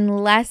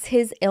unless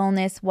his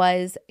illness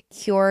was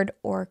cured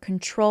or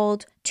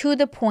controlled to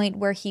the point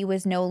where he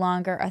was no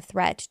longer a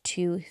threat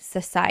to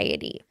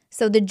society.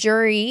 So the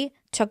jury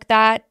took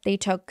that. They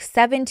took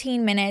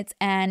 17 minutes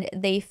and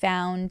they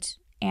found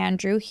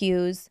Andrew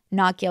Hughes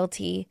not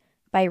guilty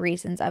by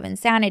reasons of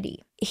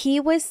insanity. He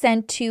was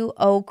sent to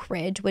Oak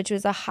Ridge, which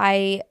was a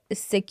high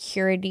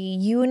security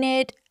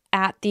unit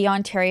at the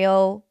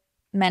Ontario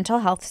Mental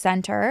Health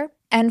Center.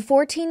 And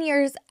 14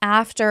 years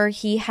after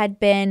he had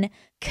been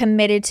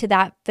committed to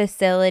that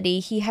facility,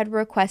 he had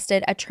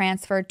requested a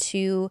transfer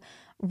to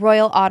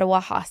Royal Ottawa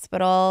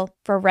Hospital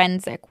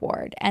Forensic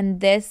Ward. And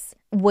this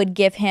would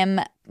give him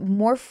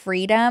more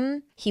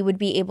freedom. He would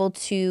be able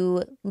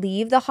to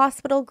leave the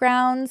hospital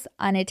grounds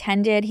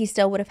unattended. He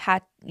still would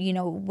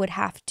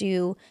have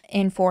to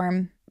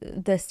inform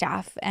the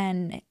staff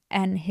and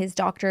his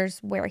doctors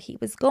where he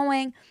was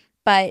going,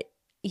 but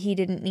he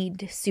didn't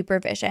need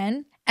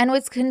supervision. And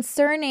what's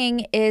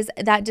concerning is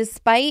that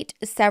despite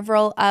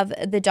several of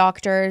the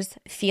doctors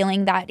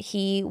feeling that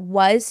he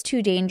was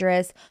too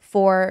dangerous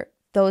for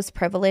those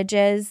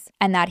privileges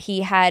and that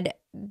he had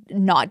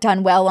not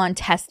done well on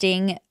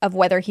testing of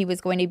whether he was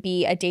going to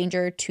be a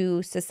danger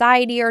to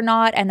society or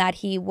not, and that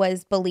he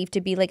was believed to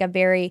be like a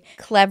very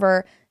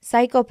clever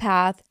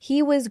psychopath,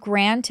 he was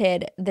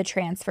granted the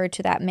transfer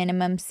to that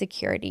minimum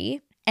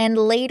security. And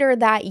later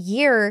that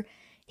year,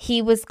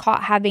 he was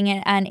caught having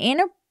an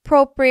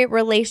inappropriate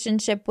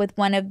relationship with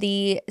one of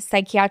the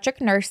psychiatric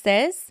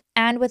nurses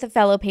and with a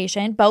fellow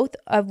patient, both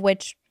of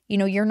which,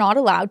 you're not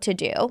allowed to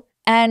do.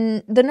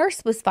 And the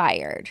nurse was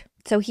fired.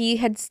 So he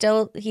had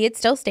still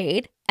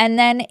stayed. And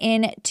then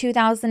in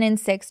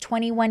 2006,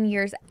 21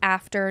 years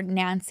after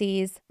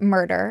Nancy's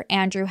murder,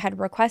 Andrew had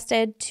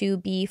requested to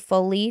be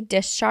fully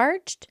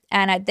discharged.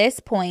 And at this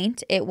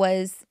point, it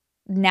was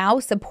now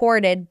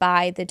supported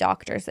by the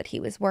doctors that he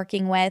was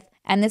working with.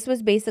 And this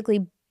was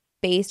basically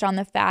based on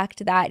the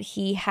fact that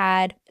he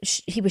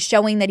was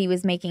showing that he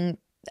was making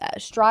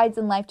strides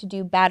in life to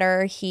do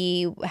better.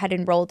 He had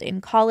enrolled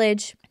in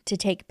college to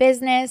take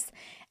business,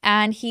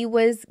 and he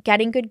was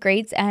getting good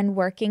grades and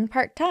working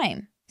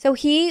part-time. So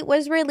he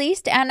was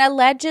released and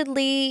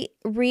allegedly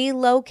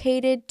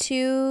relocated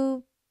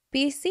to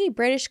BC,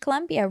 British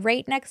Columbia,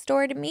 right next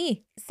door to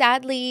me.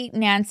 Sadly,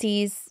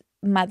 Nancy's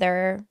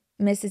mother,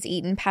 Mrs.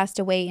 Eaton, passed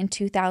away in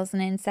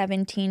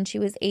 2017. She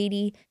was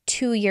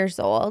 82 years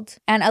old.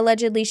 And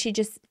allegedly,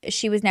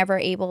 she was never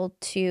able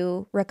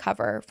to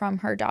recover from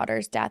her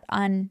daughter's death,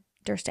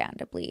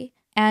 understandably.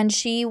 And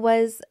she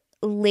was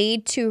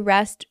laid to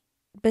rest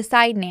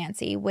beside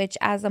Nancy, which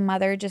as a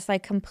mother just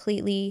like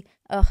completely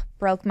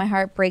broke my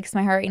heart, breaks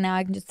my heart.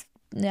 I can just,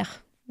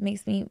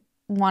 makes me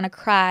want to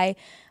cry.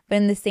 But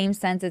in the same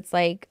sense, it's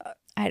like,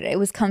 it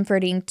was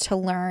comforting to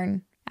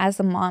learn as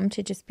a mom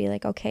to just be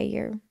like, okay,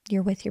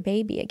 you're with your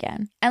baby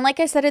again. And like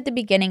I said at the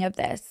beginning of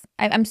this,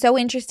 I'm so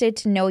interested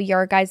to know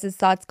your guys'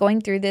 thoughts going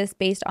through this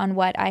based on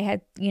what I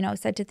had,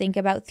 said to think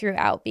about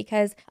throughout,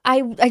 because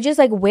I just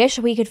like wish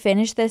we could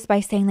finish this by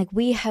saying like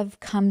we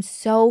have come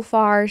so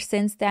far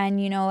since then,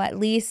 at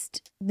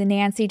least the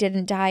Nancy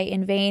didn't die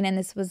in vain, and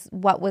this was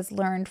what was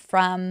learned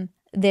from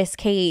this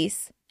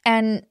case.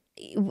 And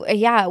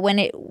yeah, when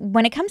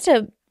it comes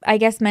to, I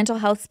guess, mental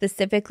health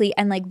specifically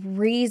and like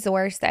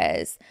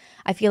resources,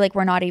 I feel like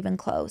we're not even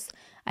close.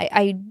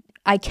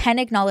 I can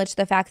acknowledge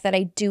the fact that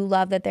I do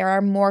love that there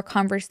are more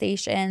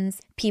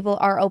conversations. People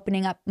are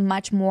opening up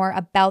much more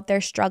about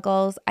their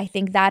struggles. I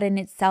think that in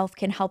itself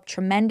can help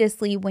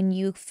tremendously when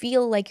you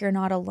feel like you're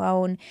not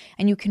alone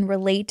and you can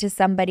relate to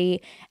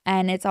somebody,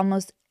 and it's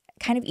almost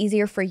kind of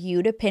easier for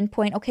you to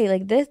pinpoint, okay,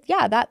 like this,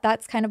 yeah,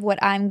 that's kind of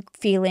what I'm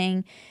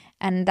feeling,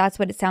 and that's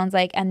what it sounds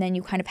like, and then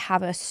you kind of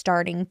have a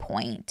starting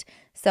point.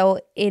 So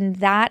in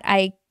that,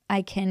 I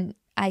can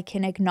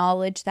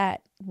acknowledge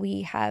that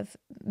we have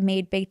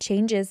made big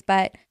changes.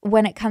 But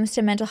when it comes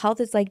to mental health,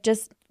 it's like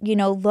just,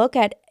 look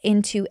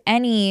into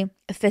any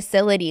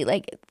facility,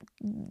 like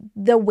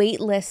the wait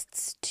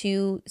lists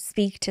to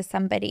speak to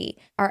somebody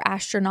are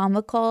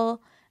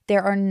astronomical.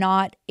 There are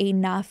not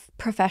enough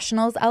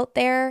professionals out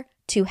there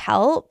to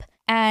help.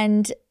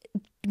 And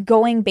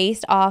going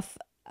based off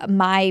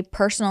my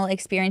personal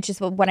experience, just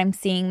what I'm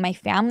seeing my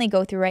family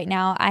go through right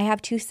now, I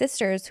have two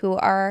sisters who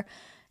are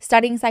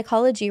studying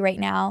psychology right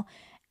now,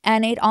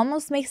 and it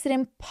almost makes it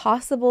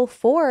impossible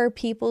for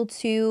people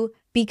to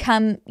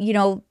become,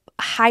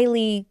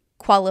 highly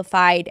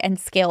qualified and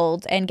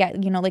skilled and get,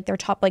 like their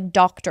top like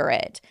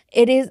doctorate.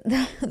 It is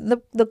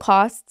the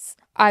costs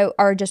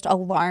are just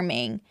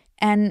alarming,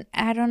 and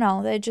I don't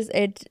know,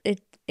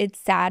 it's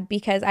sad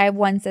because I have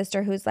one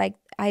sister who's like,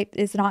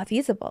 it's not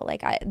feasible.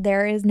 Like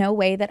there is no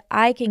way that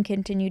I can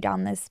continue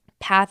down this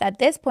path at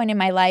this point in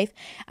my life.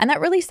 And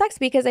that really sucks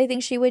because I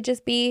think she would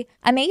just be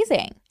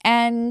amazing.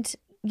 And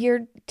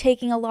you're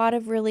taking a lot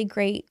of really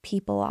great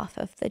people off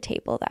of the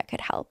table that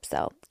could help.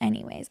 So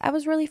anyways, I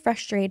was really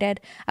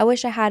frustrated. I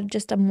wish I had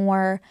just a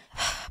more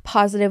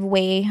positive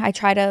way. I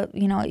try to,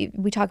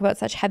 we talk about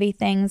such heavy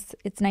things.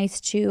 It's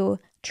nice to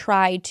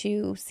try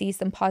to see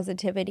some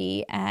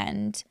positivity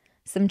and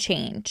some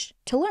change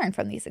to learn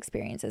from these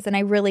experiences. And I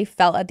really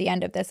felt at the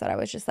end of this that I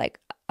was just like,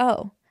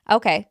 oh,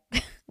 okay.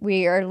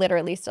 We are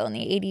literally still in the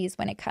 80s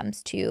when it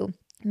comes to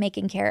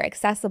making care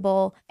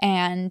accessible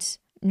and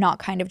not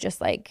kind of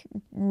just like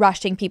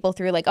rushing people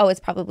through like, oh, it's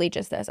probably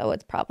just this. Oh,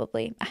 it's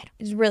probably,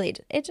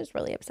 it's just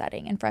really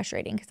upsetting and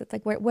frustrating because it's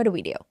like, what do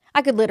we do?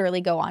 I could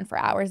literally go on for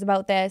hours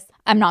about this.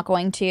 I'm not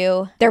going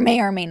to. There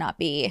may or may not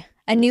be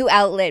a new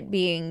outlet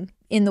being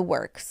in the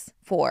works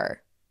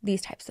for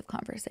these types of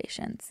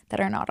conversations that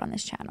are not on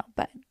this channel,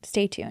 but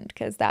stay tuned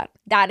because that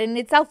in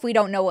itself, we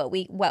don't know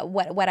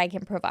what I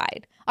can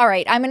provide. All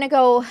right, I'm gonna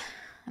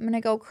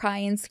go cry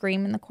and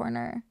scream in the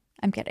corner.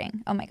 I'm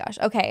kidding. Oh my gosh.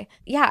 Okay.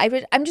 Yeah.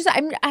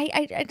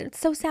 It's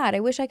so sad. I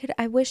wish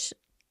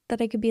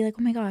that I could be like,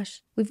 oh my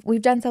gosh,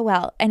 we've done so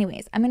well.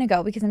 Anyways, I'm going to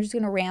go because I'm just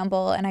going to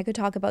ramble and I could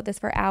talk about this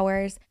for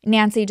hours.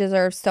 Nancy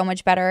deserves so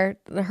much better.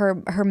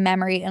 Her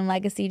memory and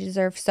legacy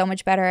deserves so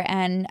much better.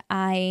 And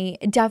I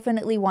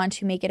definitely want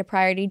to make it a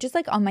priority, just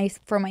like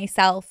for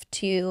myself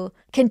to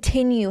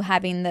continue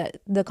having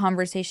the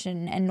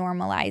conversation and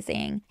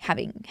normalizing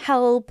having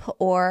help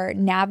or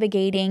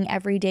navigating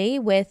every day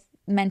with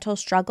mental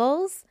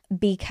struggles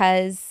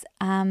because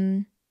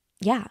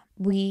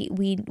we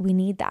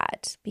need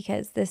that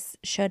because this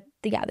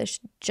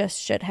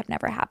just should have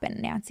never happened.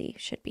 Nancy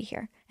should be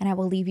here. And I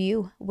will leave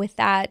you with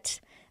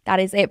that. That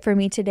is it for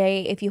me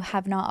today. If you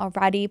have not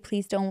already,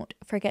 please don't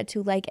forget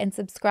to like and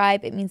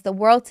subscribe. It means the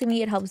world to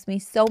me. It helps me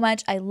so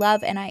much. I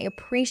love and I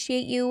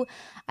appreciate you.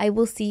 I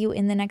will see you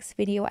in the next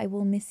video. I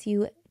will miss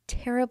you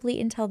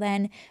terribly until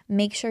then.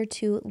 Make sure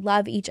to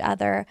love each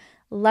other,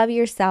 love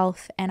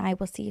yourself, and I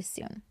will see you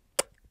soon.